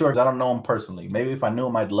 I'm not sure because I don't know him personally. Maybe if I knew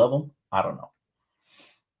him, I'd love him. I don't know.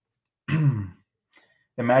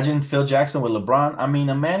 Imagine Phil Jackson with LeBron. I mean,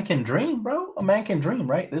 a man can dream, bro. A man can dream,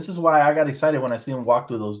 right? This is why I got excited when I see him walk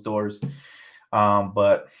through those doors.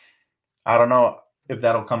 But I don't know if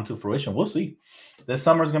that'll come to fruition. We'll see. This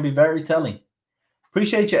summer is going to be very telling.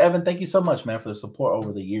 Appreciate you, Evan. Thank you so much, man, for the support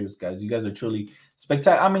over the years, guys. You guys are truly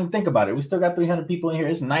spectacular. I mean, think about it. We still got 300 people in here.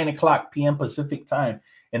 It's 9 o'clock p.m. Pacific time.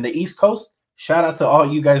 In the East Coast, shout out to all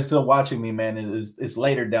you guys still watching me, man. It's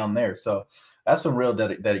later down there. So that's some real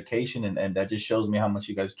dedication, and that just shows me how much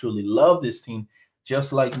you guys truly love this team,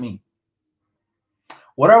 just like me.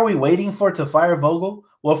 What are we waiting for to fire Vogel?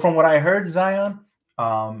 Well, from what I heard, Zion,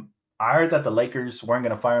 I heard that the Lakers weren't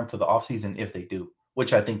going to fire him to the offseason if they do,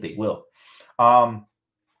 which I think they will. I'm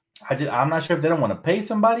not sure if they don't want to pay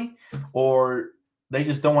somebody or they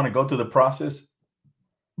just don't want to go through the process.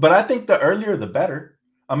 But I think the earlier, the better.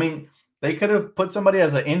 I mean, they could have put somebody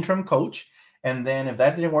as an interim coach, and then if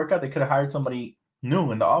that didn't work out, they could have hired somebody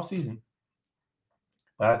new in the offseason.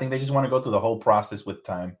 But I think they just want to go through the whole process with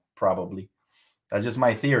time, probably. That's just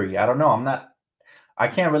my theory. I don't know. I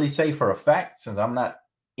can't really say for a fact since I'm not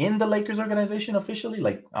in the Lakers organization officially.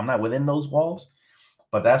 Like, I'm not within those walls.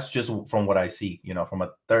 But that's just from what I see, from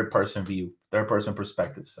a third-person view, third-person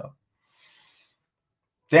perspective. So,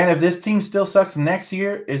 Dan, if this team still sucks next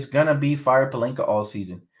year, it's going to be fire Pelinka all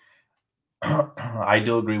season. I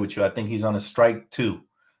do agree with you. I think he's on a strike 2.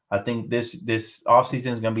 I think this offseason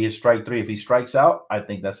is going to be his strike 3. If he strikes out, I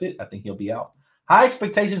think that's it. I think he'll be out. High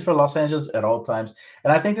expectations for Los Angeles at all times.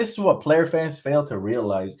 And I think this is what player fans fail to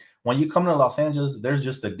realize. When you come to Los Angeles, there's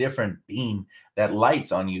just a different beam that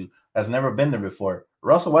lights on you that's never been there before.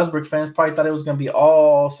 Russell Westbrook fans probably thought it was going to be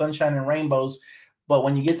all sunshine and rainbows. But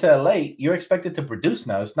when you get to LA, you're expected to produce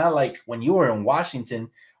now. It's not like when you were in Washington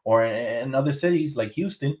or in other cities like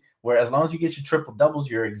Houston, where as long as you get your triple doubles,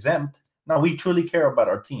 you're exempt. No, we truly care about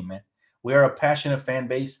our team, man. We are a passionate fan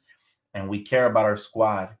base, and we care about our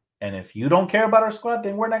squad. And if you don't care about our squad,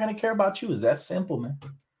 then we're not going to care about you. It's that simple, man.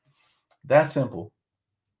 That simple.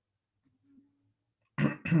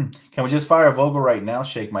 Can we just fire Vogel right now?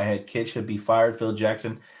 Shake my head. Kid should be fired. Phil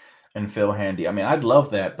Jackson and Phil Handy. I mean, I'd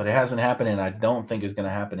love that, but it hasn't happened, and I don't think it's going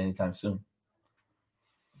to happen anytime soon.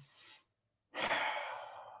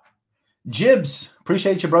 Jibs,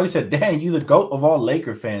 appreciate you, bro. He said, "Dang, you the GOAT of all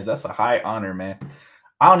Laker fans. That's a high honor, man.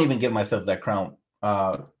 I don't even give myself that crown.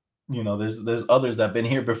 There's others that have been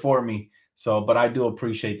here before me. So, but I do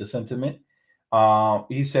appreciate the sentiment."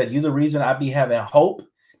 He said, "You the reason I be having hope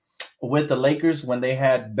with the Lakers when they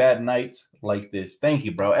had bad nights like this." Thank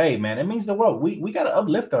you, bro. Hey, man, it means the world. We got to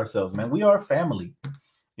uplift ourselves, man. We are family.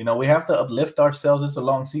 We have to uplift ourselves. It's a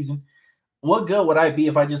long season. What good would I be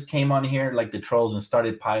if I just came on here like the trolls and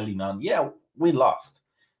started piling on? Yeah, we lost.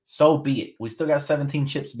 So be it. We still got 17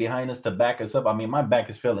 chips behind us to back us up. I mean, my back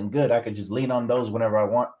is feeling good. I could just lean on those whenever I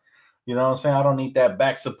want. You know what I'm saying? I don't need that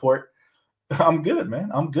back support. I'm good,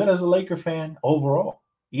 man. I'm good as a Laker fan overall.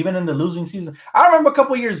 Even in the losing season. I remember a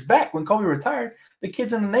couple years back when Kobe retired, the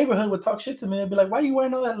kids in the neighborhood would talk shit to me. They'd be like, why are you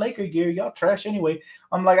wearing all that Laker gear? Y'all trash anyway.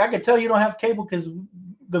 I'm like, I could tell you don't have cable because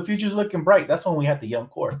the future's looking bright. That's when we had the young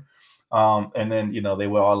core. And then, they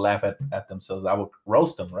would all laugh at themselves. I would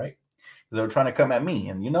roast them, right? Because they were trying to come at me.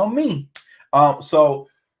 And you know me. So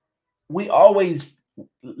we always,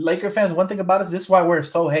 Laker fans, one thing about us, this is why we're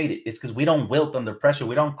so hated. It's because we don't wilt under pressure.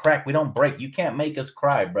 We don't crack. We don't break. You can't make us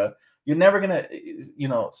cry, bro. You're never going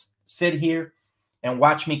to, sit here and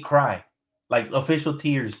watch me cry, like official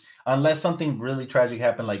tears, unless something really tragic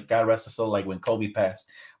happened, like God rest his soul, like when Kobe passed.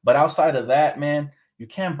 But outside of that, man, you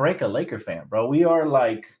can't break a Laker fan, bro. We are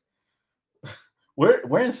like,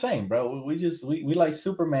 we're insane, bro. We like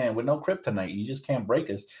Superman with no kryptonite. You just can't break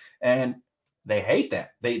us. And they hate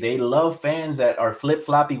that. They love fans that are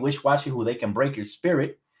flip-floppy, wish-washy, who they can break your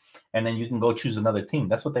spirit, and then you can go choose another team.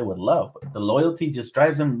 That's what they would love. But the loyalty just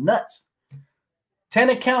drives them nuts. 10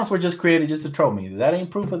 accounts were just created just to troll me. That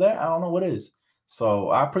ain't proof of that. I don't know what is. So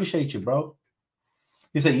I appreciate you, bro.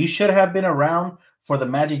 He said, you should have been around for the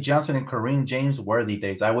Magic Johnson and Kareem James worthy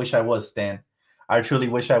days. I wish I was, Stan. I truly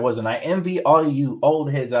wish I was. And I envy all you old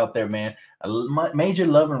heads out there, man. Major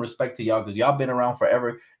love and respect to y'all because y'all been around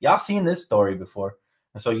forever. Y'all seen this story before.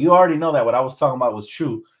 And so you already know that what I was talking about was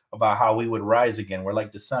true about how we would rise again. We're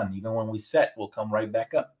like the sun. Even when we set, we'll come right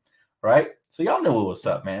back up. Right? So y'all knew what's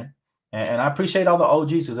up, man. And I appreciate all the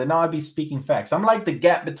OGs because they know I'd be speaking facts. I'm like the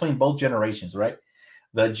gap between both generations, right?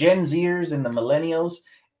 The Gen Zers and the millennials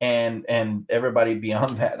and everybody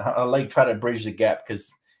beyond that. I like try to bridge the gap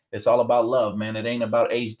because it's all about love, man. It ain't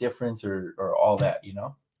about age difference or all that,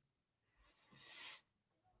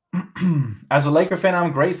 As a Laker fan,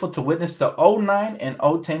 I'm grateful to witness the 09 and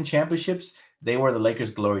 010 championships. They were the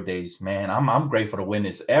Lakers' glory days, man. I'm grateful to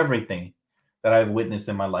witness everything that I've witnessed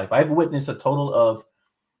in my life. I've witnessed a total of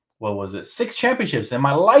 6 championships in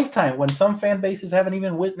my lifetime when some fan bases haven't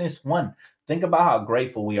even witnessed one. Think about how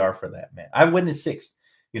grateful we are for that, man. I've witnessed 6.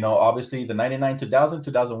 Obviously the 99, 2000,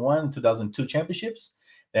 2001, 2002 championships.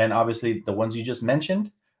 And obviously the ones you just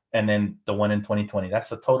mentioned. And then the one in 2020.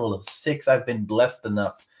 That's a total of 6. I've been blessed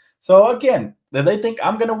enough. So again, if they think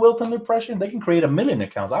I'm going to wilt under pressure, they can create 1 million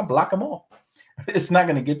accounts. I'll block them all. It's not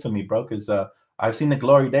going to get to me, bro, because I've seen the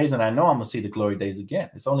glory days and I know I'm going to see the glory days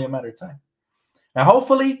again. It's only a matter of time. And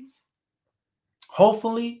hopefully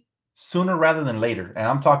sooner rather than later. And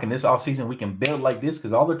I'm talking this offseason, we can build like this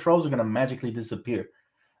because all the trolls are going to magically disappear.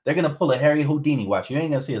 They're going to pull a Harry Houdini watch. You ain't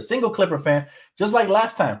going to see a single Clipper fan, just like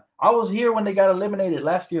last time. I was here when they got eliminated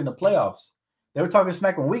last year in the playoffs. They were talking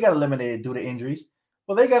smack when we got eliminated due to injuries.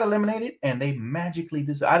 Well, they got eliminated, and they magically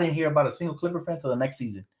disappeared. I didn't hear about a single Clipper fan until the next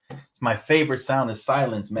season. It's my favorite sound is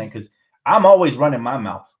silence, man, because I'm always running my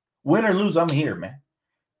mouth. Win or lose, I'm here, man.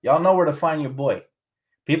 Y'all know where to find your boy.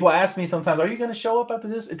 People ask me sometimes, are you going to show up after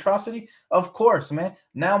this atrocity? Of course, man.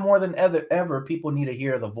 Now more than ever, people need to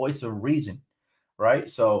hear the voice of reason, right?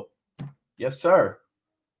 So, yes, sir.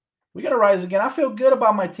 We're going to rise again. I feel good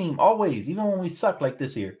about my team always, even when we suck like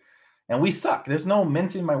this year. And we suck. There's no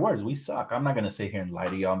mincing my words. We suck. I'm not going to sit here and lie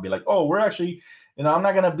to y'all and be like, oh, we're actually, I'm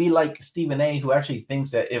not going to be like Stephen A., who actually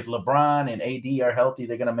thinks that if LeBron and AD are healthy,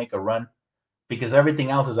 they're going to make a run. Because everything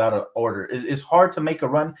else is out of order. It's hard to make a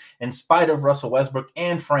run in spite of Russell Westbrook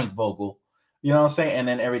and Frank Vogel. You know what I'm saying? And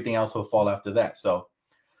then everything else will fall after that. So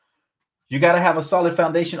you got to have a solid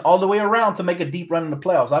foundation all the way around to make a deep run in the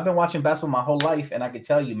playoffs. I've been watching basketball my whole life, and I can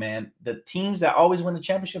tell you, man, the teams that always win the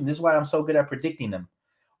championship, this is why I'm so good at predicting them,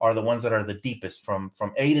 are the ones that are the deepest from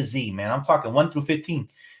A to Z, man. I'm talking 1 through 15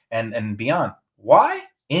 and beyond. Why?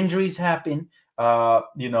 Injuries happen.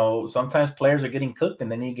 Sometimes players are getting cooked and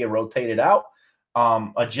then they get rotated out.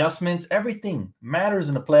 Adjustments, everything matters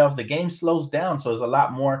in the playoffs. The game slows down, so there's a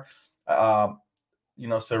lot more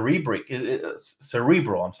cerebral.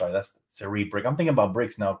 I'm sorry, that's cerebric. I'm thinking about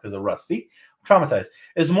bricks now because of rust. See, I'm traumatized.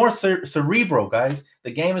 It's more cerebral, guys.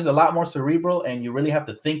 The game is a lot more cerebral, and you really have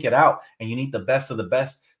to think it out, and you need the best of the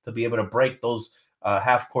best to be able to break those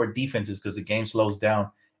half-court defenses because the game slows down.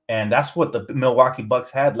 And that's what the Milwaukee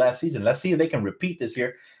Bucks had last season. Let's see if they can repeat this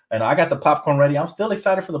year. And I got the popcorn ready. I'm still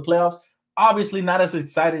excited for the playoffs. Obviously not as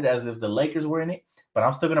excited as if the Lakers were in it, but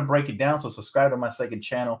I'm still going to break it down. So subscribe to my second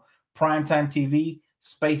channel, Primetime TV,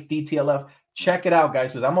 Space DTLF. Check it out,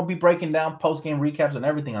 guys, because I'm going to be breaking down post-game recaps and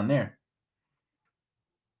everything on there.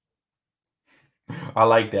 I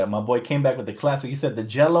like that. My boy came back with the classic. He said the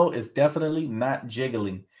Jello is definitely not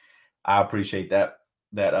jiggling. I appreciate that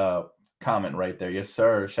comment right there. Yes,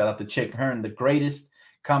 sir. Shout out to Chick Hearn, the greatest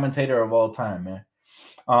commentator of all time,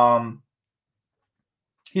 man.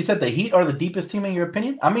 He said the Heat are the deepest team in your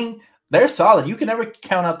opinion. I mean, They're solid. You can never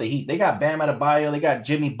count out the Heat. They got Bam Adebayo. They got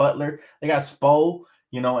Jimmy Butler. They got Spo.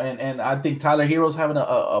 And I think Tyler Hero's having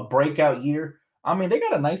a breakout year. I mean, they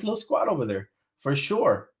got a nice little squad over there for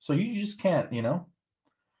sure. So you just can't,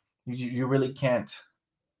 you really can't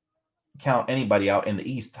count anybody out in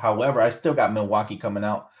the East. However, I still got Milwaukee coming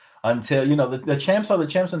out until, the champs are the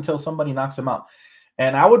champs until somebody knocks them out.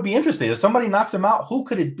 And I would be interested. If somebody knocks him out, who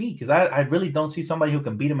could it be? Because I really don't see somebody who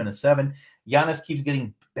can beat him in a 7. Giannis keeps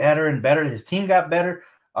getting better and better. His team got better.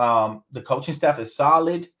 The coaching staff is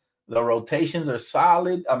solid. The rotations are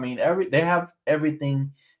solid. I mean, they have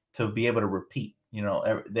everything to be able to repeat.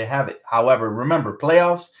 They have it. However, remember,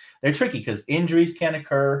 playoffs, they're tricky because injuries can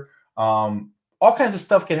occur. All kinds of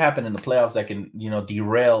stuff can happen in the playoffs that can,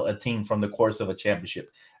 derail a team from the course of a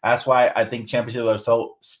championship. That's why I think championships are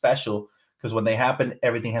so special, because when they happen,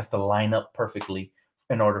 everything has to line up perfectly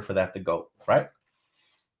in order for that to go, right?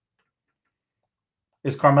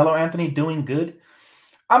 Is Carmelo Anthony doing good?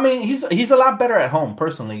 I mean, he's a lot better at home,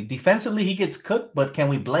 personally. Defensively, he gets cooked, but can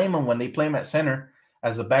we blame him when they play him at center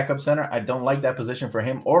as a backup center? I don't like that position for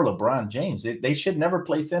him or LeBron James. They should never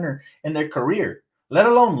play center in their career, let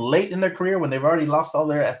alone late in their career when they've already lost all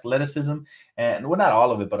their athleticism. And, well, not all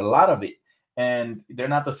of it, but a lot of it. And they're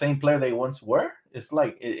not the same player they once were. It's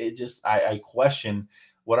like I question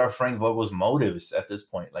what are Frank Vogel's motives at this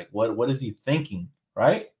point. Like, what is he thinking,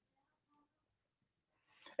 right?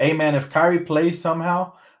 Hey, man, if Kyrie plays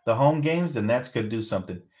somehow the home games, the Nets could do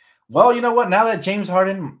something. Well, you know what? Now that James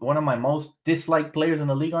Harden, one of my most disliked players in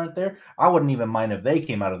the league, aren't there, I wouldn't even mind if they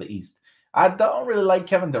came out of the East. I don't really like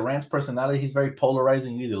Kevin Durant's personality. He's very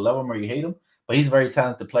polarizing. You either love him or you hate him, but he's a very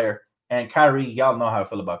talented player. And Kyrie, y'all know how I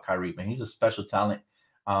feel about Kyrie, man. He's a special talent.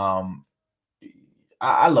 I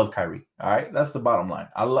love Kyrie. All right, that's the bottom line.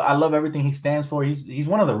 I love everything he stands for. He's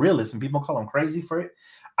one of the realists, and people call him crazy for it.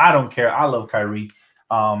 I don't care. I love Kyrie,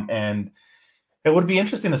 and it would be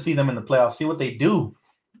interesting to see them in the playoffs, see what they do.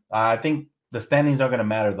 I think the standings are going to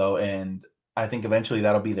matter, though, and I think eventually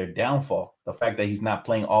that'll be their downfall. The fact that he's not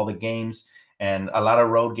playing all the games, and a lot of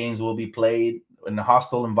road games will be played in the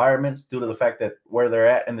hostile environments due to the fact that where they're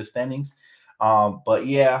at in the standings. But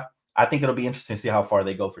yeah, I think it'll be interesting to see how far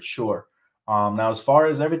they go for sure. Now, as far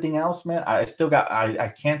as everything else, man,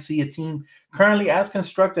 I can't see a team currently as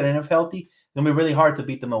constructed, and if healthy, it's gonna be really hard to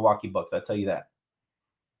beat the Milwaukee Bucks. I tell you that.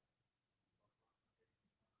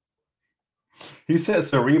 He said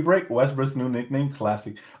Cerebrate, Westbrook's new nickname,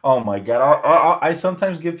 classic. Oh my God. I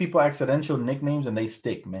sometimes give people accidental nicknames and they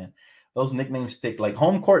stick, man. Those nicknames stick. Like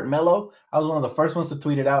Home Court Mellow, I was one of the first ones to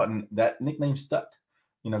tweet it out, and that nickname stuck.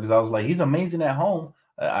 Because I was like, he's amazing at home.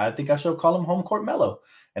 I think I should call him Home Court Mellow.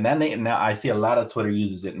 And that name, now I see a lot of Twitter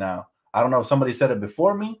uses it now. I don't know if somebody said it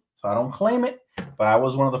before me, so I don't claim it, but I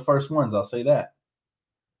was one of the first ones. I'll say that.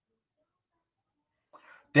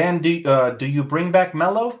 Dan, do you bring back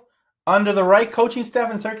Melo under the right coaching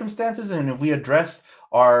staff and circumstances? And if we address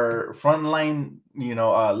our frontline,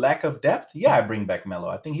 lack of depth, yeah, I bring back Melo.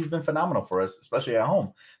 I think he's been phenomenal for us, especially at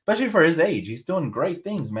home, especially for his age. He's doing great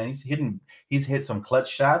things, man. He's hit some clutch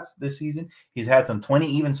shots this season. He's had some 20,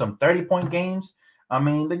 even some 30-point games. I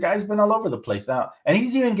mean, the guy's been all over the place now, and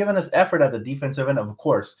he's even given us effort at the defensive end. Of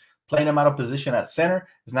course, playing him out of position at center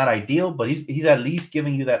is not ideal, but he's at least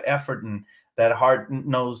giving you that effort and that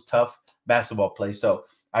hard-nosed, tough basketball play. So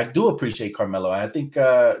I do appreciate Carmelo. I think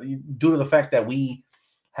due to the fact that we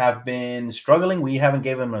have been struggling, we haven't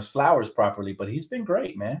given him his flowers properly, but he's been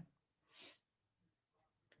great, man.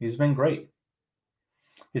 He's been great.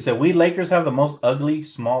 He said, we Lakers have the most ugly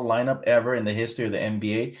small lineup ever in the history of the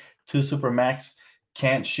NBA. 2 Supermax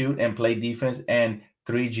can't shoot and play defense, and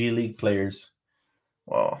 3 G League players.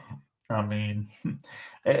 Well, I mean,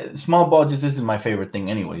 small ball just isn't my favorite thing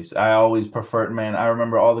anyways. I always preferred, man. I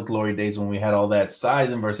remember all the glory days when we had all that size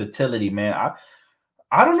and versatility, man.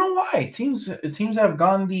 I don't know why. Teams have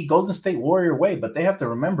gone the Golden State Warrior way, but they have to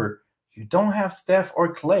remember you don't have Steph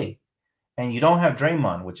or Clay, and you don't have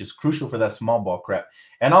Draymond, which is crucial for that small ball crap.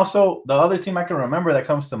 And also, the other team I can remember that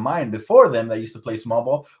comes to mind before them that used to play small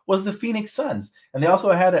ball was the Phoenix Suns. And they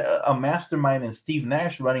also had a mastermind in Steve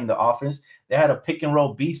Nash running the offense. They had a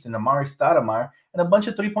pick-and-roll beast in Amari Stoudemire and a bunch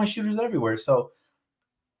of three-point shooters everywhere. So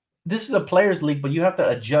this is a players' league, but you have to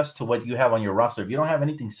adjust to what you have on your roster. If you don't have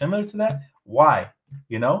anything similar to that, why?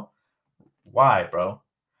 Why, bro?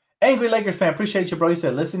 Angry Lakers fan, appreciate you, bro. He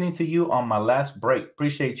said, listening to you on my last break.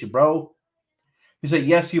 Appreciate you, bro. He said,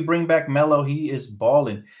 yes, you bring back Melo. He is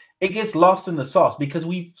balling. It gets lost in the sauce because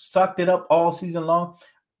we've sucked it up all season long.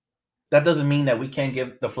 That doesn't mean that we can't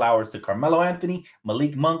give the flowers to Carmelo Anthony,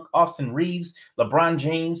 Malik Monk, Austin Reeves, LeBron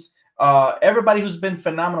James, everybody who's been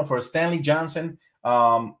phenomenal for us, Stanley Johnson.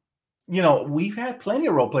 you know, we've had plenty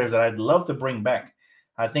of role players that I'd love to bring back.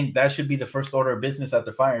 I think that should be the first order of business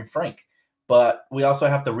after firing Frank. But we also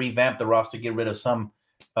have to revamp the roster, get rid of some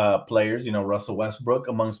players, you know, Russell Westbrook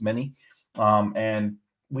amongst many. And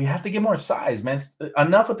we have to get more size, man.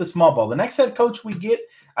 Enough with the small ball. The next head coach we get,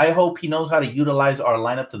 I hope he knows how to utilize our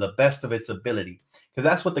lineup to the best of its ability, because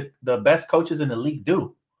that's what the best coaches in the league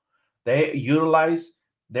do. They utilize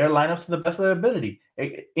their lineups to the best of their ability.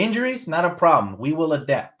 Injuries, not a problem. We will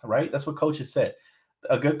adapt, right? That's what coaches said.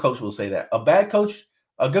 A good coach will say that.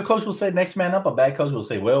 A good coach will say next man up. A bad coach will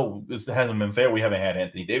say, well, this hasn't been fair. We haven't had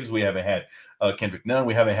Anthony Davis. We haven't had Kendrick Nunn.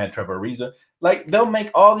 We haven't had Trevor Ariza. Like, they'll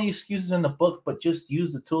make all the excuses in the book, but just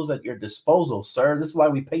use the tools at your disposal, sir. This is why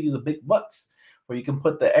we pay you the big bucks, where you can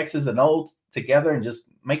put the X's and O's together and just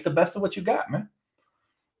make the best of what you got, man.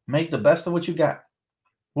 Make the best of what you got.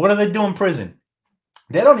 What do they do in prison?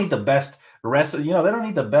 They don't need the best recipe. You know, they don't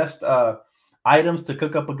need the best items to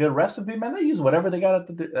cook up a good recipe, man. They use whatever they got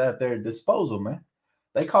at their disposal, man.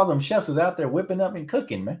 They call them chefs who's out there whipping up and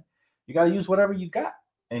cooking, man. You got to use whatever you got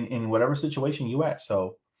in whatever situation you at.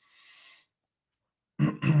 So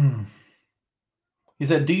he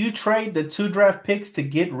said, do you trade the 2 draft picks to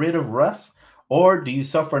get rid of Russ, or do you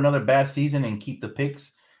suffer another bad season and keep the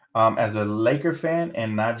picks as a Laker fan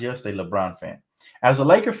and not just a LeBron fan? As a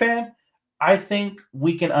Laker fan, I think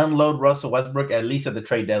we can unload Russell Westbrook at least at the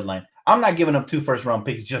trade deadline. I'm not giving up 2 first-round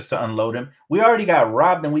picks just to unload him. We already got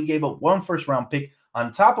robbed, and we gave up 1 first-round pick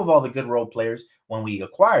on top of all the good role players when we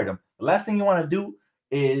acquired them. The last thing you want to do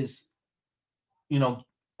is, you know,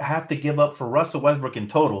 have to give up for Russell Westbrook in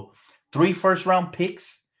total 3 first-round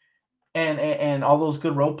picks and all those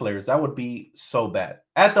good role players. That would be so bad.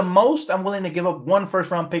 At the most, I'm willing to give up 1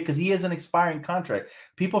 first-round pick because he is an expiring contract.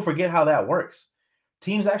 People forget how that works.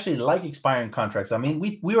 Teams actually like expiring contracts. I mean,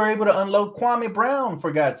 we were able to unload Kwame Brown,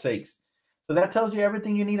 for God's sakes. So that tells you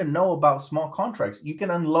everything you need to know about small contracts. You can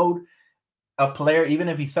unload a player even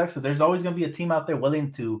if he sucks. So there's always going to be a team out there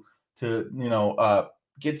willing to you know,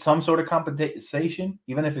 get some sort of compensation,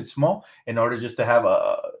 even if it's small, in order just to have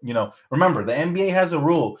you know, remember, the NBA has a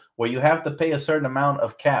rule where you have to pay a certain amount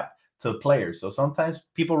of cap to players. So sometimes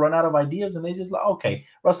people run out of ideas and they just like, okay,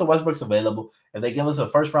 Russell Westbrook's available. If they give us a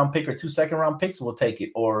first-round pick or 2 second-round picks, we'll take it.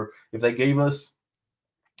 Or if they gave us,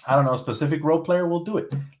 I don't know, a specific role player, we'll do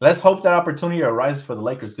it. Let's hope that opportunity arises for the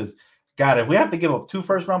Lakers, because, God, if we have to give up 2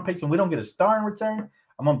 first-round picks and we don't get a star in return,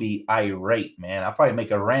 I'm going to be irate, man. I'll probably make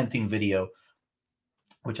a ranting video,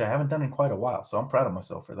 which I haven't done in quite a while. So I'm proud of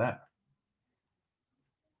myself for that.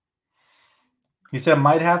 He said,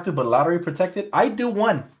 might have to, but lottery protected. I do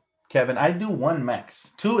 1. Kevin, I do 1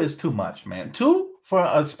 max. 2 is too much, man. 2 for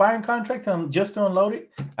an aspiring contract just to unload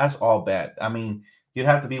it, that's all bad. I mean, you'd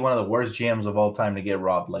have to be one of the worst GMs of all time to get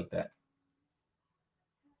robbed like that.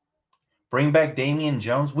 Bring back Damian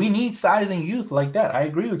Jones. We need size and youth like that. I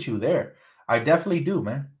agree with you there. I definitely do,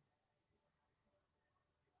 man.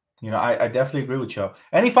 You know, I definitely agree with y'all.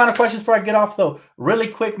 Any final questions before I get off, though? Really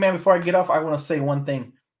quick, man, before I get off, I want to say one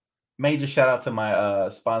thing. Major shout out to my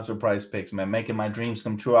sponsor, Prize Picks, man, making my dreams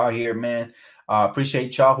come true out here, man.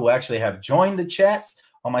 Appreciate y'all who actually have joined the chats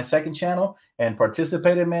on my second channel and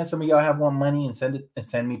participated, man. Some of y'all have won money and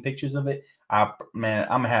send me pictures of it. Man,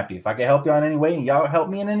 I'm happy. If I can help y'all in any way and y'all help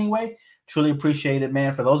me in any way, truly appreciate it,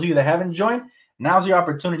 man. For those of you that haven't joined, now's your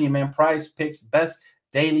opportunity, man. Prize Picks, best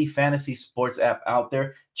daily fantasy sports app out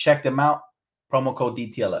there. Check them out. Promo code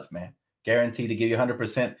DTLF, man. Guaranteed to give you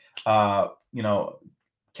 100%, you know,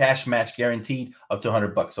 cash match guaranteed up to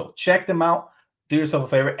 $100. So check them out. Do yourself a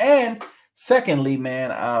favor. And secondly, man,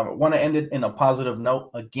 I want to end it in a positive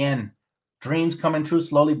note. Again, dreams coming true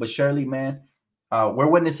slowly but surely, man. We're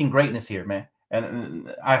witnessing greatness here, man.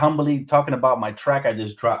 And I humbly talking about my track I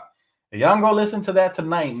just dropped. If y'all go listen to that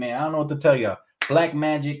tonight, man, I don't know what to tell y'all. Black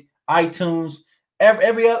Magic, iTunes,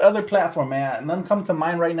 every other platform, man. None come to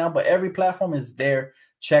mind right now, but every platform is there.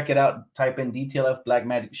 Check it out. Type in DTLF Black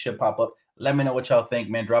Magic. It should pop up. Let me know what y'all think,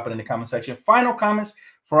 man. Drop it in the comment section. Final comments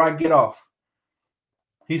before I get off.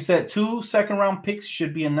 He said 2 second-round picks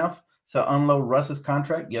should be enough to unload Russ's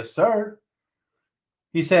contract. Yes, sir.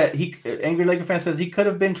 He said, Angry Laker fan says he could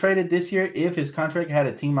have been traded this year if his contract had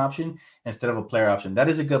a team option instead of a player option. That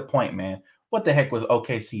is a good point, man. What the heck was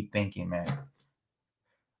OKC thinking, man?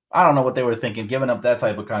 I don't know what they were thinking, giving up that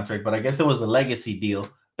type of contract, but I guess it was a legacy deal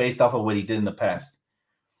based off of what he did in the past.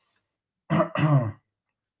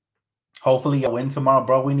 Hopefully you'll win tomorrow,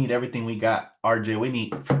 bro. We need everything we got, RJ.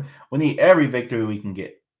 We need every victory we can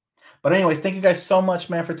get. But anyways, thank you guys so much,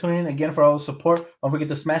 man, for tuning in. Again, for all the support. Don't forget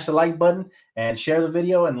to smash the like button and share the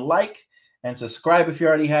video and like and subscribe if you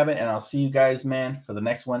already haven't. And I'll see you guys, man, for the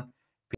next one.